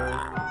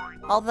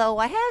 Although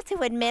I have to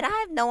admit, I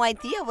have no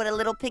idea what a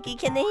little piggy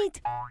can eat.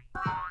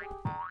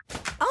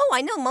 Oh,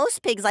 I know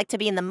most pigs like to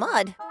be in the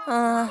mud.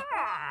 Oh,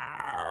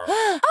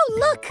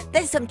 look!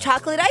 There's some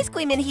chocolate ice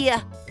cream in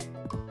here.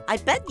 I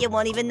bet you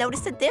won't even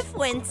notice the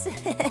difference.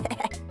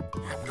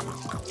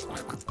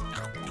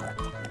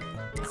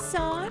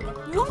 Son,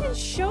 what is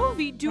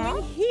Shelby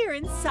doing here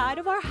inside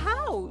of our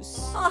house?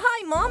 Oh,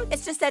 hi, Mom.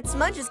 It's just that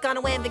Smudge has gone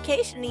away on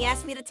vacation and he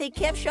asked me to take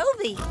care of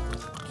Shelby.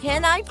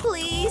 Can I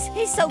please?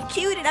 He's so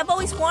cute and I've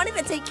always wanted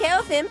to take care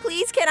of him.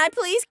 Please, can I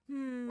please?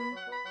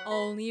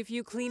 Only if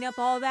you clean up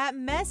all that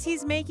mess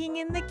he's making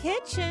in the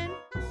kitchen.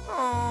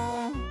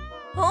 Oh.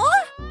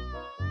 Huh?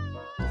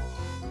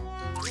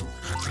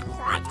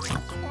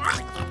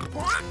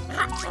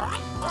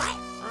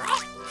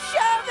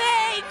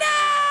 Shelby, no!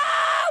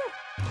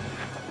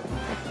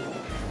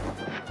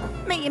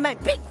 Me and my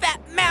big fat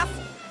mouth.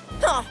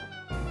 Huh.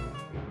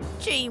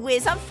 Gee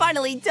whiz, I'm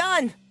finally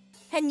done.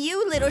 And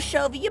you, little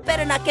Shelby, you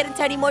better not get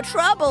into any more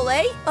trouble,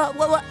 eh?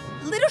 What?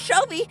 Little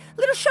Shelby?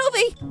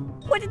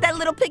 What did that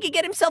little piggy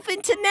get himself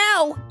into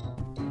now?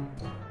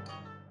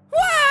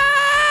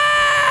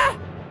 Wah!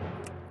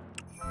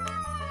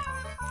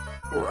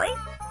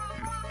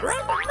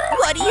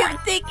 What do you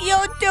think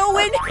you're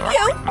doing,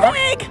 you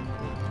pig?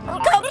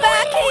 Come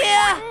back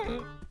here!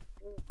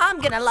 I'm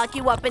gonna lock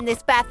you up in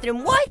this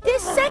bathroom right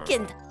this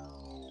second.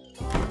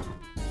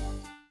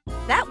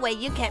 That way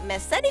you can't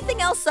mess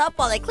anything else up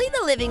while I clean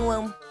the living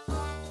room.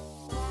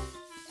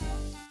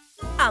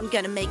 I'm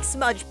gonna make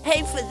Smudge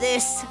pay for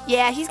this.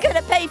 Yeah, he's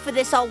gonna pay for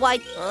this, all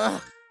right.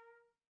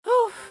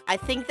 Whew, I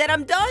think that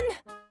I'm done.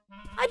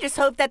 I just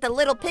hope that the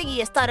little piggy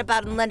has thought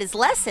about and learned his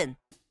lesson.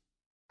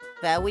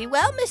 Very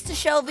well, Mr.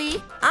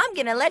 Shelby. I'm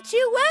gonna let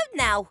you out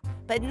now.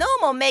 But no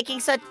more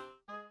making such...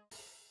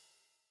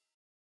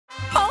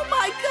 Oh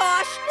my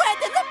gosh! Where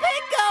did the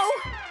pig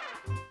go?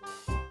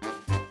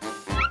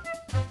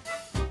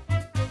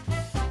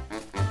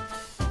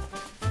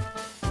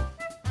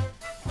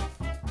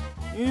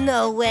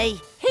 No way.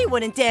 He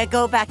wouldn't dare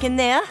go back in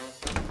there.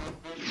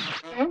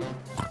 Come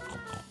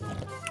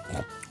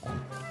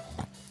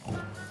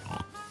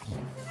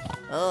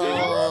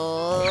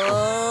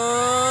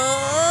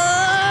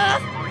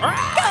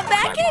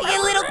back here,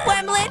 you little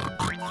gremlin!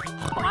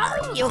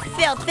 You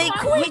filthy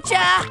creature!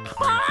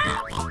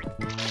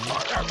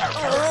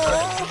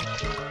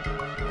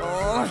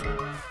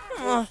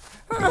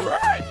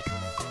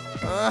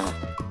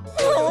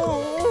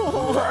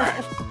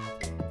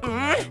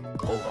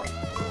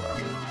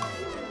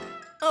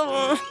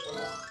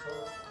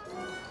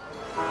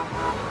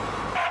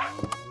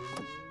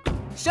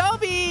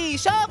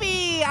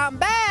 Shelby, I'm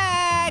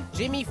back!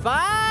 Jimmy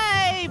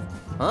 5!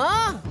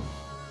 Huh?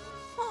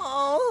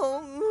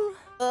 Oh.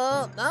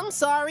 I'm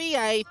sorry.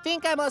 I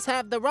think I must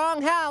have the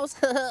wrong house.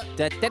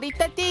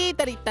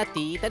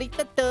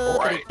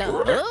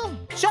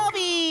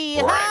 Shelby,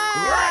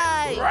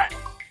 hi!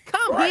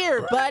 Come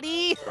here,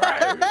 buddy.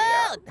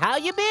 How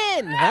you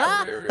been?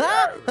 Huh?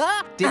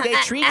 Did they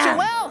treat you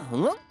well?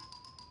 Huh?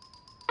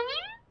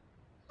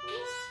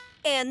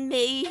 And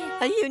me?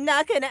 Are you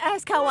not gonna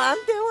ask how I'm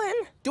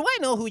doing? Do I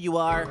know who you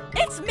are?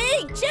 It's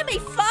me, Jimmy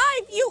 5,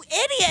 you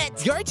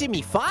idiot! You're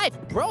Jimmy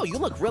 5? Bro, you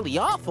look really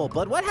awful,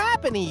 but what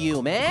happened to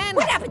you, man?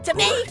 What happened to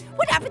me?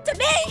 What happened to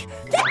me?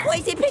 That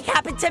crazy pig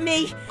happened to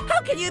me!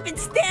 How can you even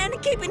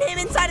stand keeping him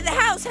inside of the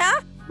house,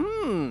 huh?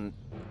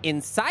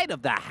 Inside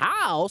of the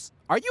house?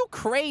 Are you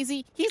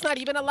crazy? He's not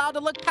even allowed to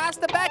look past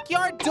the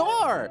backyard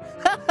door.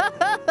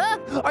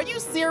 Are you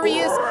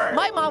serious?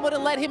 My mom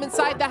wouldn't let him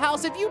inside the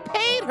house if you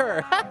paid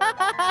her.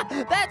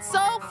 That's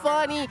so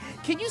funny.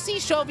 Can you see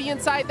Shelby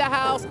inside the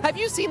house? Have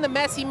you seen the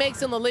mess he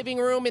makes in the living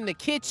room, in the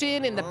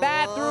kitchen, in the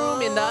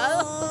bathroom, in the...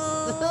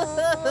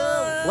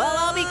 Well,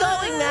 I'll be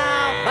going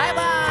now.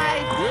 Bye-bye.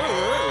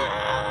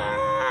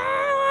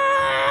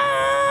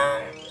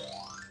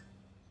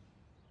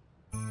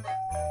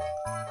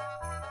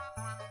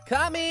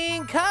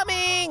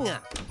 Coming!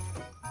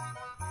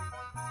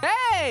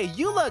 Hey,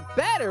 you look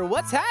better.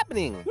 What's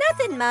happening?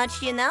 Nothing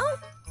much, you know.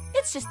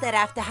 It's just that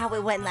after how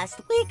it went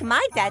last week,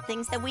 my dad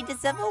thinks that we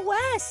deserve a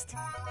rest.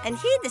 And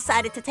he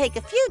decided to take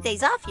a few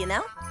days off, you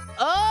know.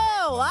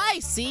 Oh, I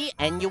see.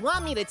 And you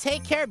want me to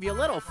take care of your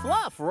little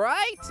Fluff,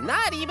 right?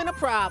 Not even a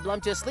problem.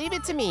 Just leave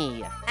it to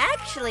me.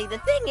 Actually, the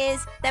thing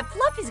is that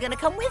Fluffy's gonna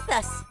come with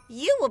us.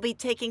 You will be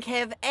taking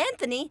care of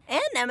Anthony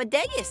and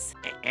Amadeus.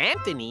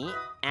 Anthony?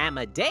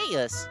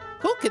 Amadeus?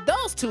 Who could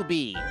those two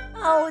be?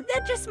 Oh,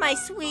 they're just my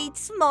sweet,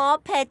 small,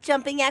 pet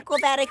jumping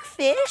acrobatic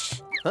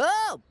fish.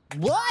 Oh,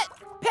 what?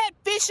 pet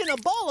fish in a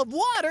bowl of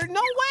water?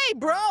 No way,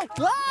 bro.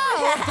 Whoa.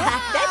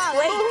 That's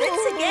great.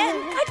 Thanks again.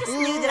 I just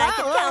knew that I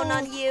could count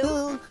on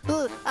you.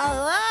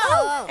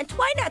 Oh, and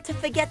try not to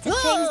forget to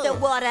change the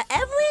water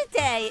every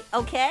day,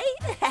 okay?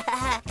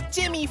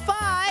 Jimmy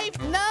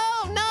 5, no.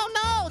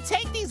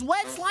 Take these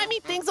wet, slimy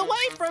things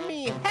away from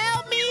me.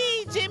 Help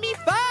me, Jimmy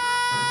 5.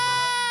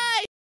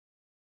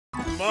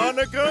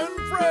 Monica and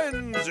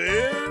friends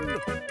in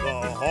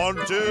the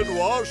haunted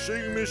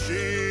washing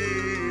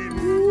machine.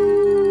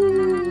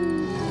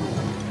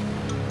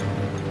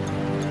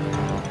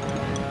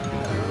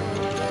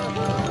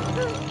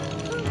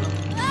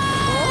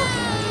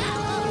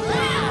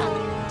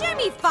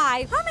 Jimmy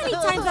 5, how many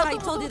times have I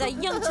told you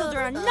that young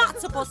children are not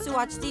supposed to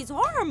watch these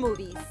horror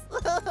movies?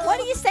 What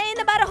are you saying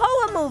about a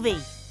horror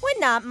movie? We're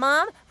not,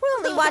 Mom. We're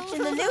only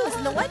watching the news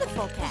and the weather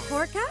forecast.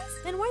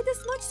 Forecast? Then why does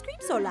Smudge scream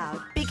so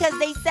loud? Because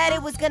they said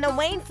it was gonna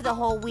rain for the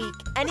whole week,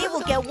 and it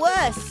will get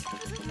worse.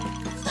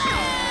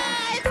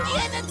 Ah, it's the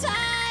end of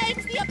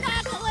times! The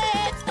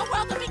apocalypse! The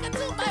world will be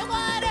consumed by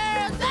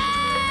water!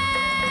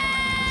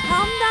 Ah!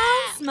 Calm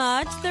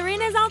down, Smudge. The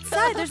rain is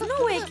outside. There's no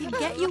way it can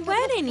get you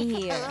wet in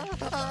here.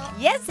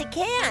 Yes, it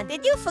can.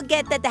 Did you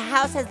forget that the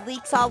house has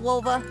leaks all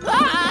over?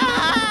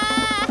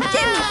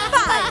 Jimmy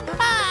 5!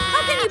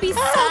 How can you be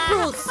so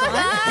cruel, son?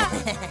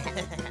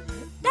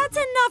 That's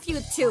enough,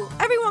 you two.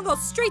 Everyone go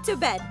straight to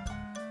bed.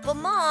 But,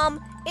 Mom,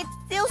 it's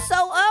still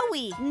so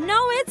early.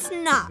 No, it's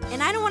not.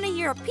 And I don't want to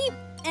hear a peep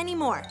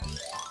anymore.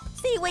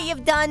 See what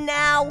you've done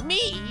now?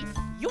 Me?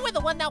 You were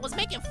the one that was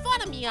making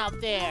fun of me out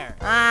there.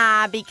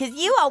 Ah, because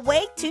you are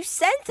way too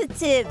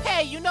sensitive.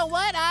 Hey, you know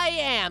what? I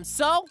am.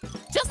 So,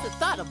 just the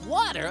thought of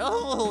water,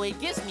 oh, it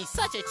gives me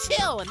such a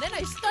chill, and then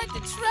I start to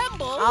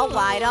tremble. All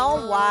right.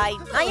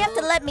 Now you have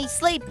to let me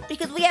sleep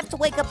because we have to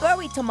wake up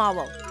early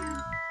tomorrow.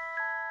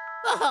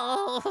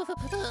 Oh.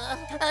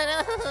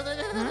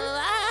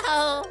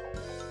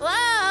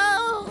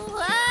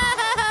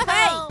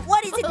 Hey,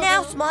 what is it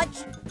now,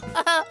 Smudge?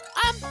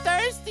 I'm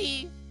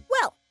thirsty.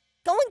 Well,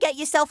 go and get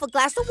yourself a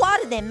glass of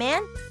water then,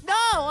 man. No,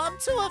 I'm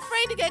too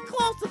afraid to get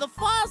close to the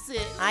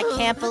faucet. I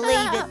can't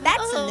believe it.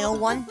 That's a new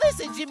one.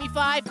 Listen, Jimmy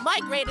 5, my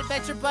great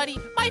adventure buddy,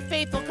 my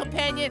faithful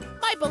companion,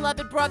 my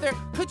beloved brother,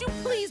 could you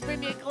please bring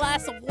me a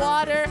glass of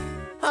water?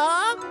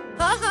 Huh?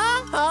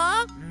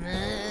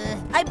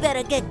 I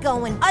better get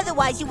going.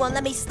 Otherwise, you won't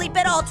let me sleep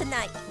at all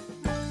tonight.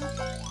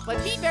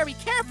 But be very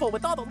careful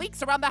with all the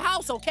leaks around the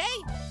house,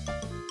 okay?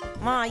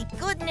 My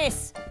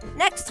goodness.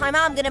 Next time,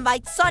 I'm gonna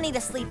invite Sonny to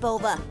sleep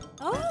over.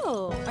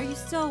 Oh, are you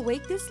still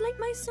awake this late,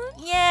 my son?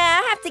 Yeah,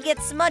 I have to get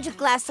Smudge a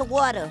glass of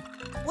water.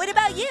 What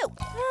about you?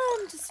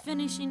 I'm just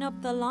finishing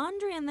up the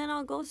laundry and then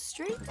I'll go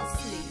straight to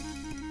sleep.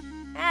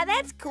 Ah,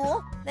 that's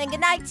cool. Then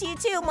good night to you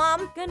too,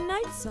 Mom. Good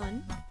night,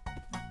 son.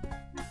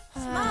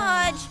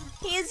 Smudge,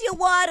 here's your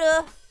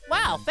water.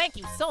 Wow, thank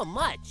you so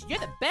much. You're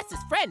the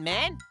bestest friend,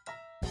 man.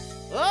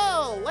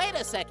 Oh, wait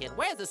a second.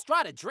 Where's the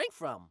straw to drink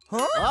from?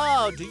 Huh?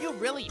 Oh, do you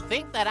really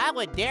think that I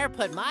would dare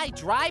put my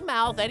dry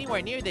mouth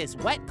anywhere near this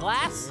wet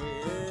glass?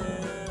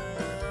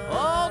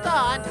 Hold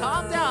on,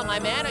 calm down, my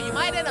man, or you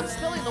might end up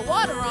spilling the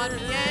water on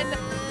me and...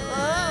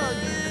 Oh,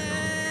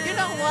 you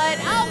know what?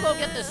 I'll go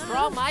get the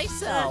straw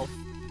myself.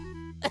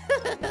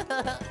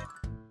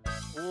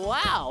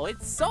 Wow,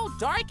 it's so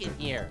dark in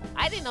here.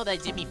 I didn't know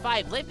that Jimmy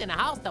 5 lived in a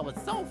house that was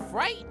so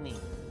frightening.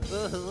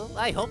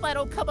 I hope I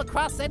don't come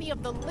across any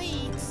of the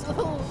leaks.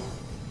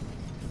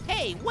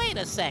 Hey, wait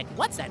a sec.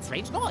 What's that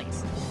strange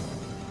noise?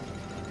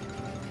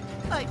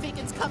 I think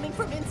it's coming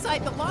from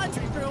inside the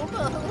laundry room.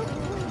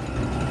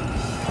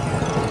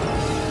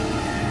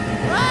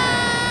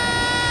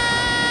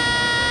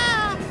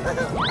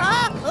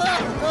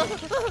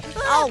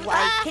 All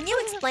right, can you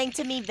explain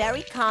to me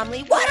very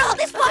calmly what all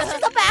this fuss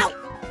is about?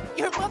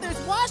 Your mother's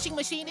washing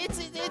machine, it's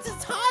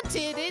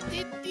haunted. It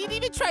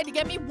even tried to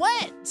get me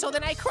wet. So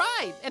then I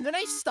cried, and then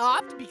I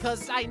stopped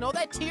because I know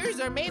that tears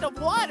are made of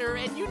water,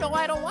 and you know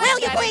I don't like that.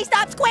 Will you please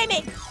stop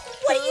screaming?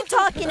 What are you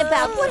talking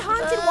about? What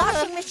haunted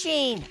washing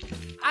machine?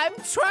 I'm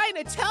trying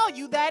to tell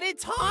you that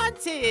it's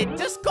haunted.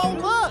 Just go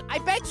look. I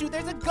bet you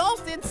there's a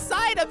ghost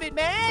inside of it,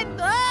 man.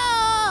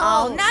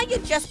 Oh, now you're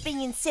just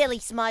being silly,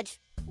 Smudge.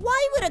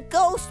 Why would a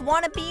ghost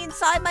want to be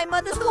inside my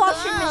mother's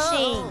washing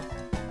machine?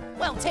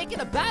 Well, taking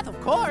a bath, of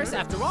course.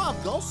 After all,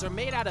 ghosts are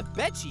made out of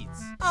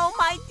bedsheets. Oh,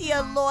 my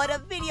dear Lord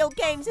of video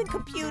games and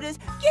computers.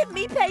 Give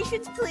me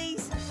patience,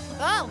 please.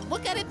 Oh,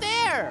 look at it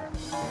there.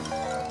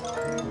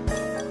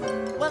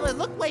 Well, it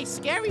looked way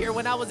scarier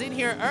when I was in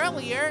here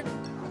earlier.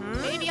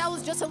 Maybe I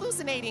was just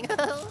hallucinating.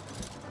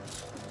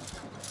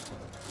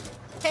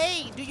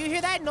 Hey, do you hear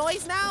that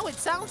noise now? It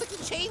sounds like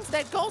the chains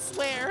that ghosts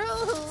wear.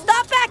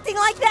 Stop acting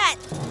like that!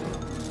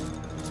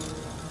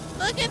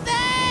 Look at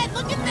that!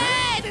 Look at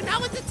that! And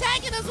now it's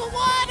attacking us with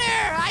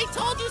water! I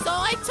told you so!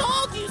 I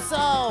told you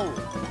so!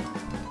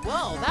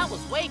 Whoa, that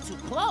was way too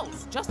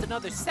close. Just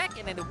another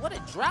second and it would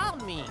have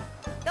drowned me.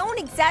 Don't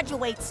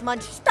exaggerate,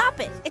 Smudge. Stop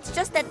it. It's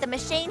just that the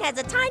machine has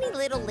a tiny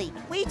little leak.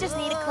 We just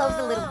need to close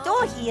the little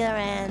door here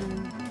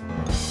and...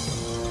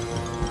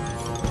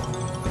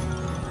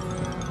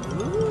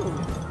 Ooh,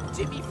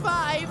 Jimmy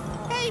 5.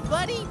 Hey,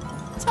 buddy.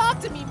 Talk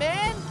to me,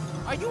 man.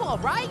 Are you all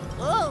right?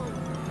 Oh.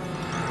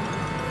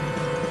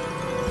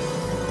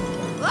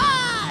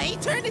 Ah, he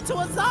turned into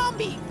a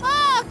zombie.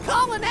 Ah,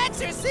 call an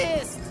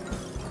exorcist.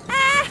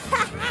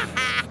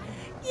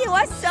 You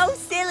are so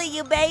silly,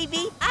 you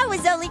baby. I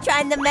was only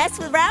trying to mess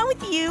around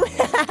with you.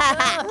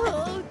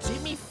 Oh,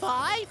 Jimmy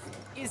 5?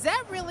 Is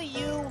that really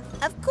you?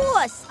 Of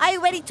course. I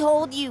already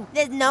told you.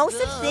 There's no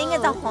such thing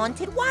as a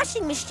haunted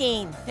washing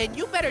machine. Then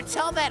you better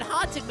tell that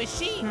haunted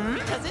machine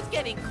because it's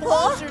getting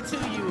closer to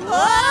you.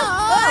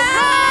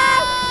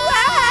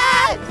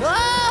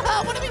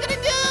 What are we gonna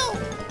do?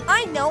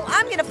 I know.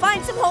 I'm gonna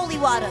find some holy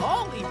water.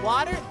 Holy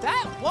water?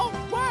 That won't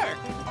work.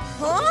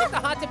 Do you think the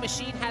haunted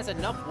machine has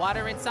enough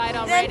water inside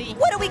already? Then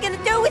what are we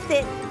gonna do with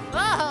it?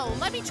 Oh,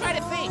 let me try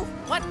to think.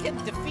 What can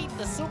defeat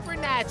the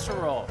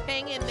supernatural?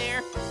 Hang in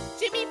there.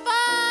 Jimmy 5!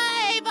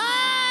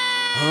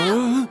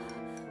 Ah!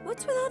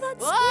 What's with all that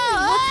screaming?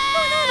 What's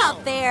going on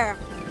out there?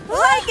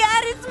 I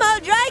got it,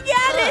 Smudge. I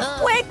got it.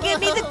 Quick, give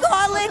me the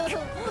garlic.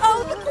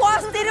 Oh, the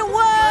quash didn't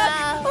work.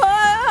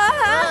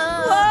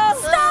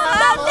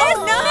 Stop this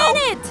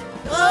minute!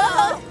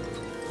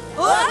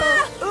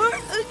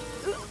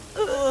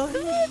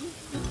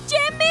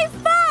 Jimmy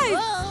 5!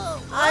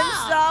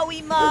 I'm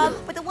sorry, Mom,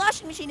 but the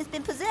washing machine has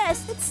been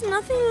possessed. It's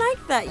nothing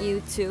like that,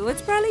 you two.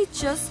 It's probably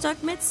just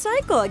stuck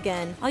mid-cycle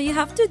again. All you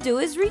have to do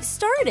is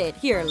restart it.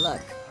 Here,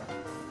 look.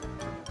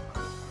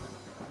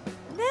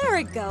 There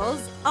it goes.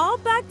 All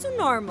back to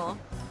normal.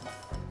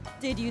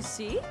 Did you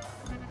see?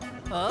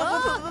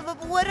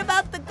 What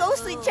about the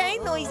ghostly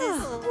chain noises?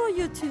 Oh,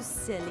 you two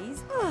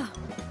sillies.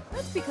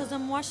 That's because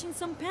I'm washing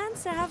some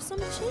pants that have some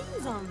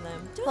chains on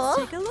them. Just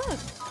take a look.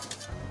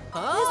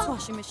 This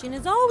washing machine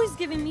is always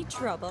giving me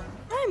trouble.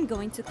 I'm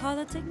going to call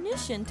a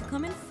technician to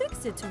come and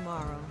fix it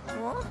tomorrow.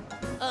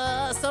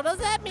 So does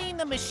that mean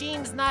the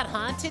machine's not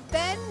haunted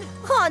then?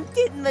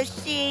 Haunted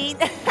machine?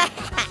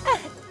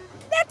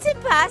 That's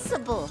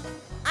impossible.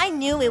 I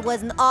knew it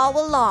wasn't all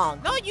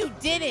along. No, you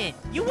didn't.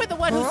 You were the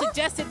one who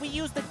suggested we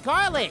use the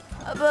garlic.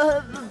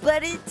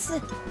 But it's...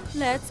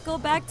 Let's go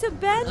back to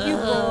bed, you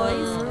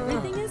boys.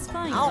 Everything is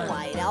fine. All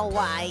right, all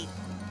right.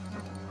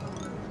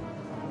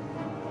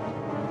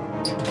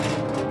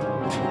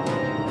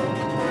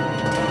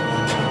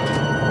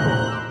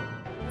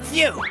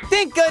 Phew!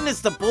 Thank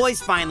goodness the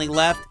boys finally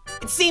left.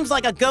 It seems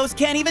like a ghost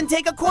can't even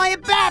take a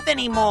quiet bath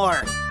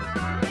anymore.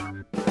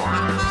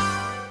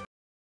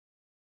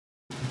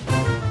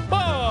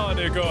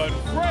 Monica and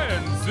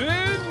friends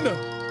in the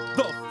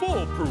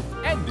foolproof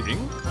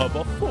ending of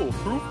a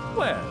foolproof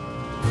plan.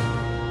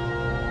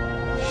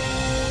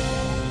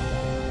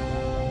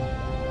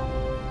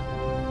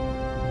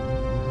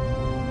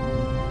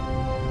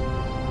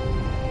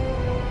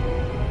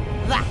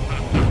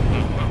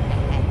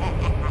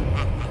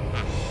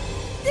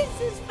 This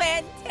is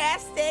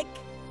fantastic.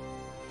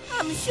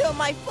 I'm sure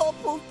my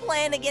foolproof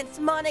plan against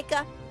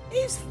Monica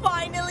is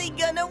finally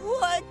gonna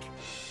work.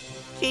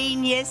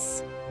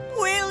 Genius.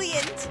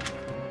 Brilliant.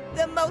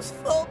 The most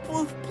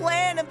foolproof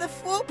plan of the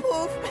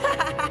foolproof.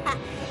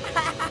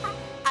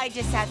 I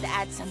just have to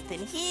add something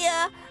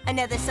here,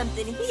 another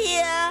something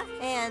here,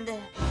 and...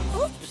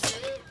 oops.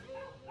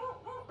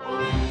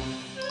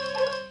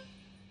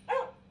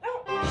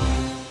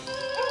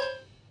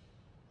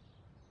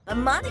 But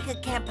Monica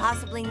can't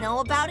possibly know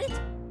about it,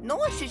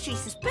 nor should she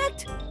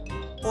suspect,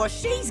 or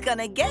she's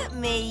gonna get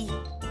me.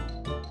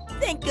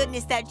 Thank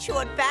goodness that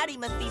short fatty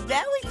must be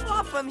very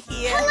far from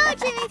here. Hello,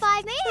 Jimmy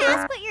 5. May I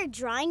ask what you're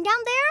drawing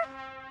down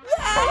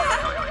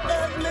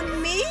there?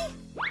 Me?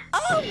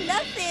 Oh,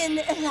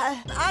 nothing.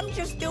 I'm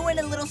just doing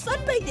a little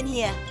sunbathing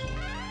here.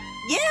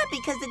 Yeah,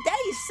 because the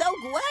day is so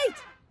great,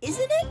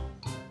 isn't it?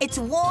 It's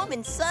warm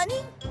and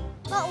sunny.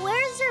 But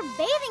where's your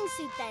bathing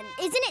suit then?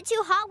 Isn't it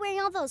too hot wearing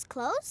all those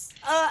clothes?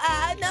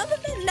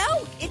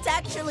 No. It's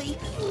actually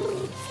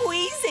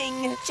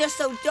freezing. Just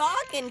so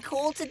dark and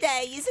cool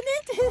today, isn't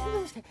it?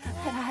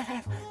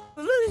 I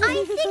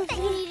think that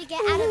you need to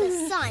get out of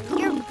the sun.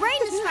 Your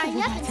brain is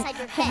frying up inside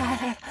your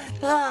head.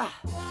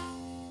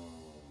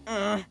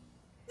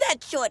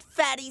 That short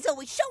fatty's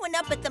always showing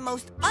up at the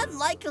most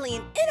unlikely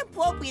and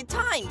inappropriate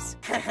times.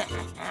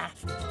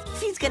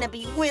 She's gonna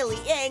be really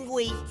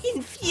angry,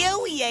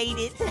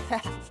 infuriated.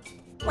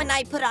 When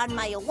I put on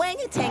my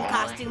orangutan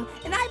costume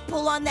and I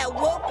pull on that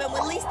rope and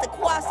release the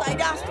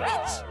cross-eyed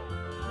ostrich.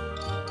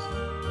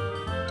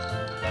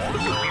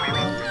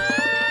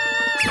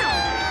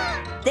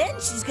 Then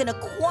she's gonna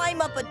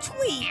climb up a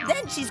tree.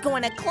 Then she's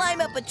going to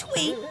climb up a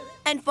tree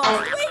and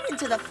fall straight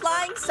into the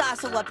flying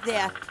saucer up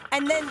there.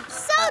 And then...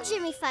 So,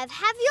 Jimmy 5,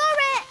 have you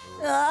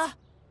already...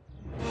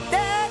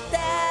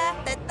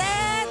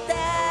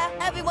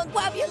 Everyone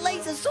grab your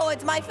laser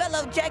swords, my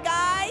fellow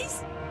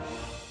Jedi's!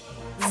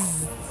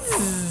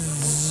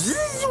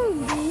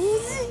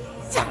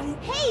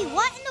 Hey,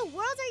 what in the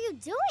world are you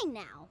doing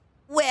now?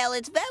 Well,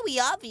 it's very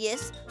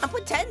obvious. I'm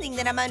pretending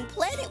that I'm on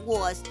Planet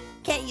Wars.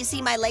 Can't you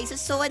see my laser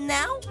sword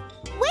now?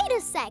 Wait a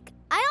sec.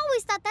 I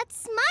always thought that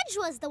Smudge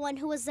was the one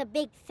who was a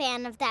big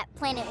fan of that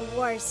Planet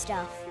War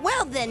stuff.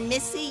 Well then,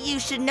 Missy,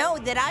 you should know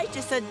that I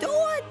just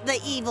adored the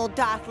evil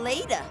Darth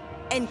Vader.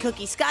 And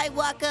Cookie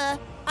Skywalker,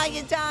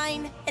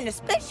 Iodine, and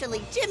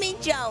especially Jimmy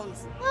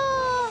Jones.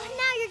 Oh,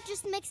 now you're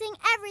just mixing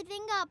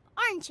everything up,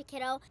 aren't you,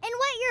 kiddo? And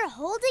what you're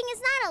holding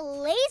is not a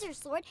laser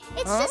sword.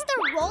 It's just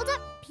a rolled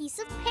up piece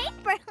of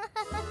paper.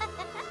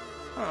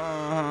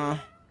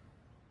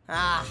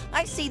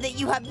 I see that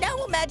you have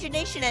no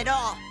imagination at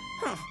all.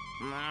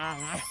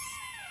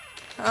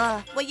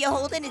 What you're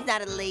holding is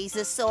not a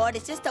laser sword.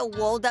 It's just a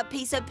rolled up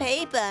piece of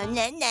paper.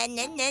 Nah, nah,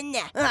 nah,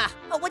 nah, nah.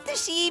 What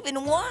does she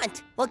even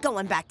want? Well,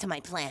 going back to my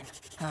plan.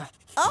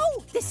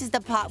 Oh, this is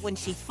the part when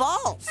she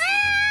falls.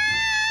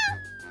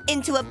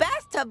 Into a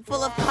bathtub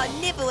full of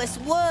carnivorous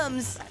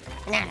worms.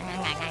 Are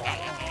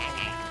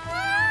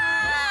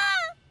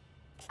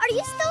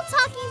you still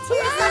talking to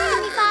yourself,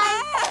 Jimmy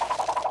Five?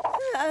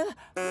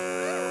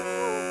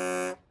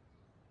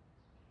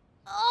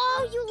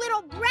 Oh, you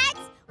little brats!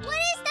 What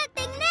is that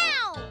thing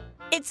now?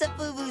 It's a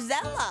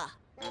vuvuzela.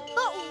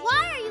 But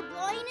why are you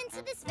blowing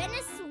into this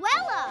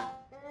Venezuela?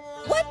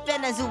 What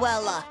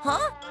Venezuela?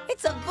 Huh?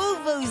 It's a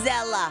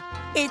vuvuzela.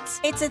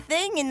 It's a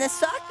thing in the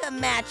soccer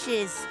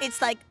matches. It's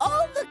like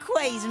all the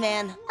craze,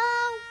 man.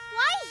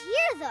 Why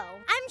here, though?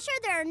 I'm sure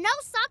there are no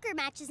soccer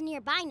matches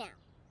nearby now.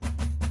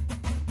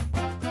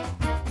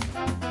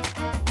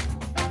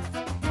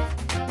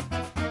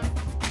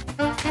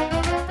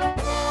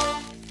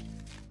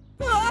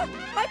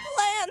 My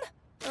plan!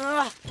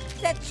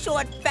 That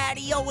short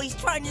fatty always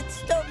trying to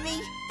stop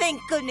me.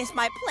 Thank goodness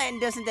my plan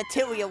doesn't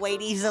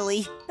deteriorate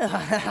easily. Jimmy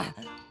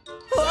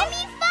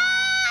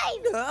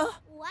Five!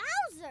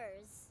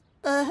 Wowzers!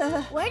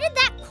 Where did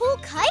that cool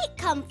kite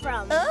come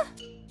from?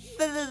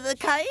 The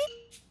kite?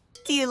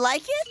 Do you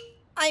like it?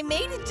 I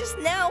made it just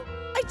now.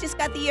 I just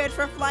got the urge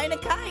for flying a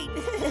kite.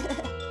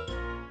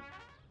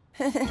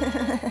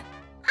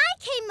 I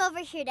came over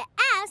here to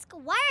ask,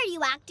 why are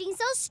you acting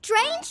so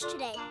strange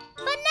today?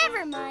 But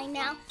never mind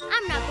now.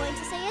 I'm not going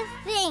to say a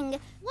thing.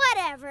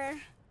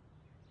 Whatever.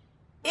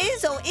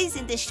 Is or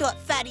isn't this short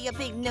fatty a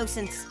big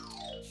nuisance?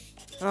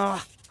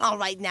 All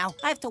right now.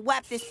 I have to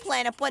wrap this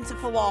plan up once and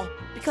for all.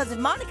 Because if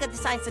Monica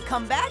decides to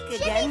come back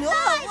again...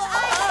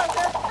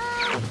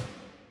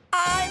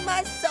 I'm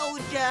a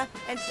soldier,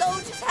 and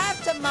soldiers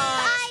have to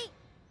march.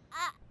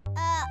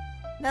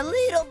 The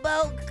little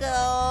boat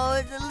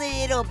goes, the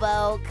little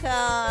boat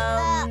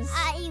comes.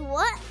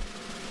 What?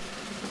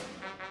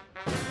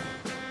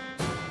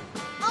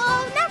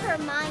 Oh, never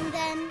mind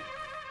then.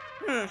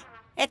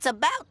 It's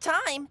about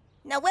time.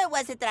 Now, where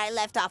was it that I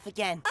left off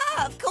again?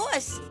 Of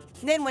course.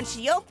 Then when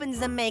she opens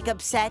the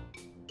makeup set,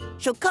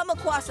 she'll come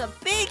across a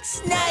big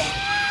snake.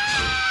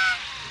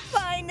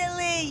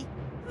 Finally,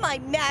 my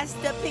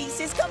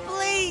masterpiece is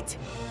complete.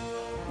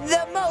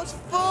 The most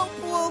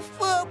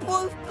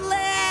foolproof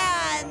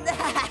plan!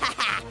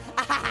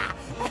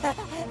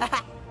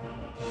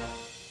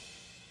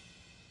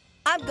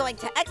 I'm going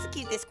to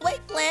execute this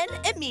great plan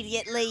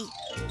immediately.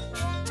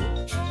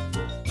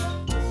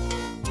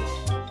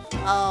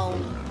 Oh,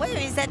 where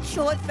is that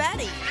short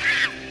fatty?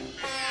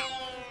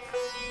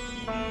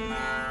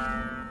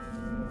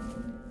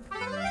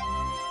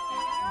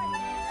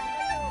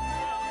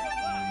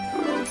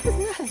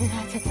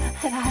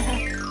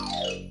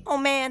 Oh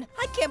man,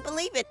 I can't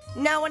believe it.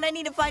 Now when I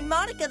need to find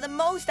Monica the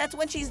most, that's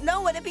when she's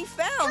nowhere to be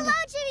found. Hello,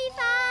 Jimmy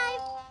Five.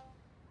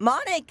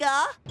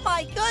 Monica?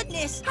 My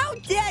goodness, how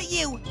dare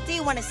you? Do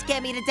you want to scare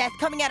me to death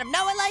coming out of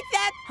nowhere like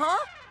that? Huh?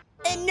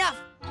 Enough.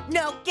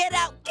 No, get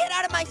out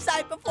of my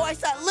sight before I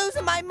start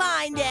losing my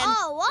mind and...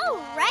 Oh, all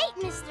right,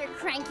 Mr.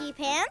 Cranky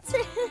Pants.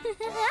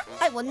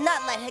 I will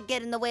not let her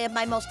get in the way of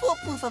my most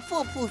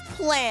foolproof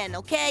plan,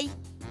 okay?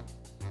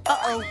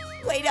 Uh-oh,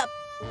 wait up.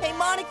 Hey,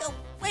 Monica,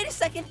 wait a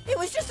second. It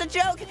was just a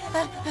joke.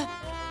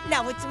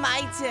 Now it's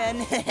my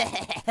turn.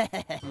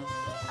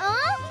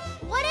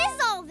 What is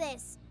all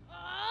this?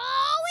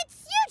 Oh,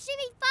 it's you,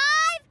 Jimmy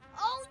Five!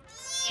 Oh,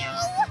 you!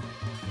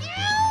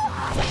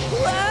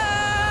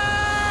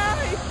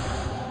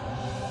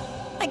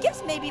 I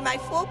guess maybe my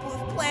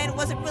foolproof plan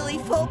wasn't really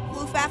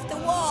foolproof after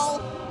all.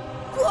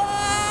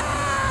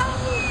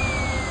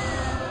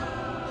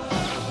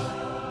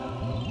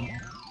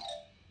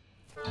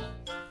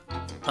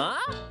 Huh?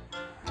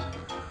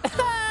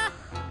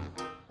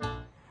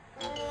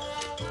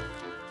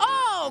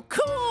 Oh,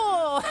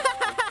 cool!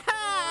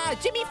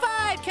 Jimmy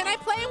Five, can I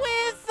play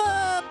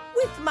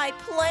with my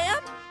plan?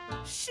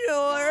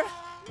 Sure.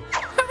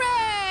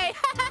 Hooray!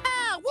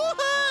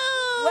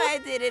 Woohoo! Where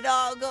did it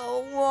all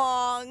go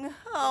wrong?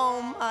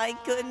 Oh my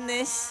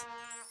goodness.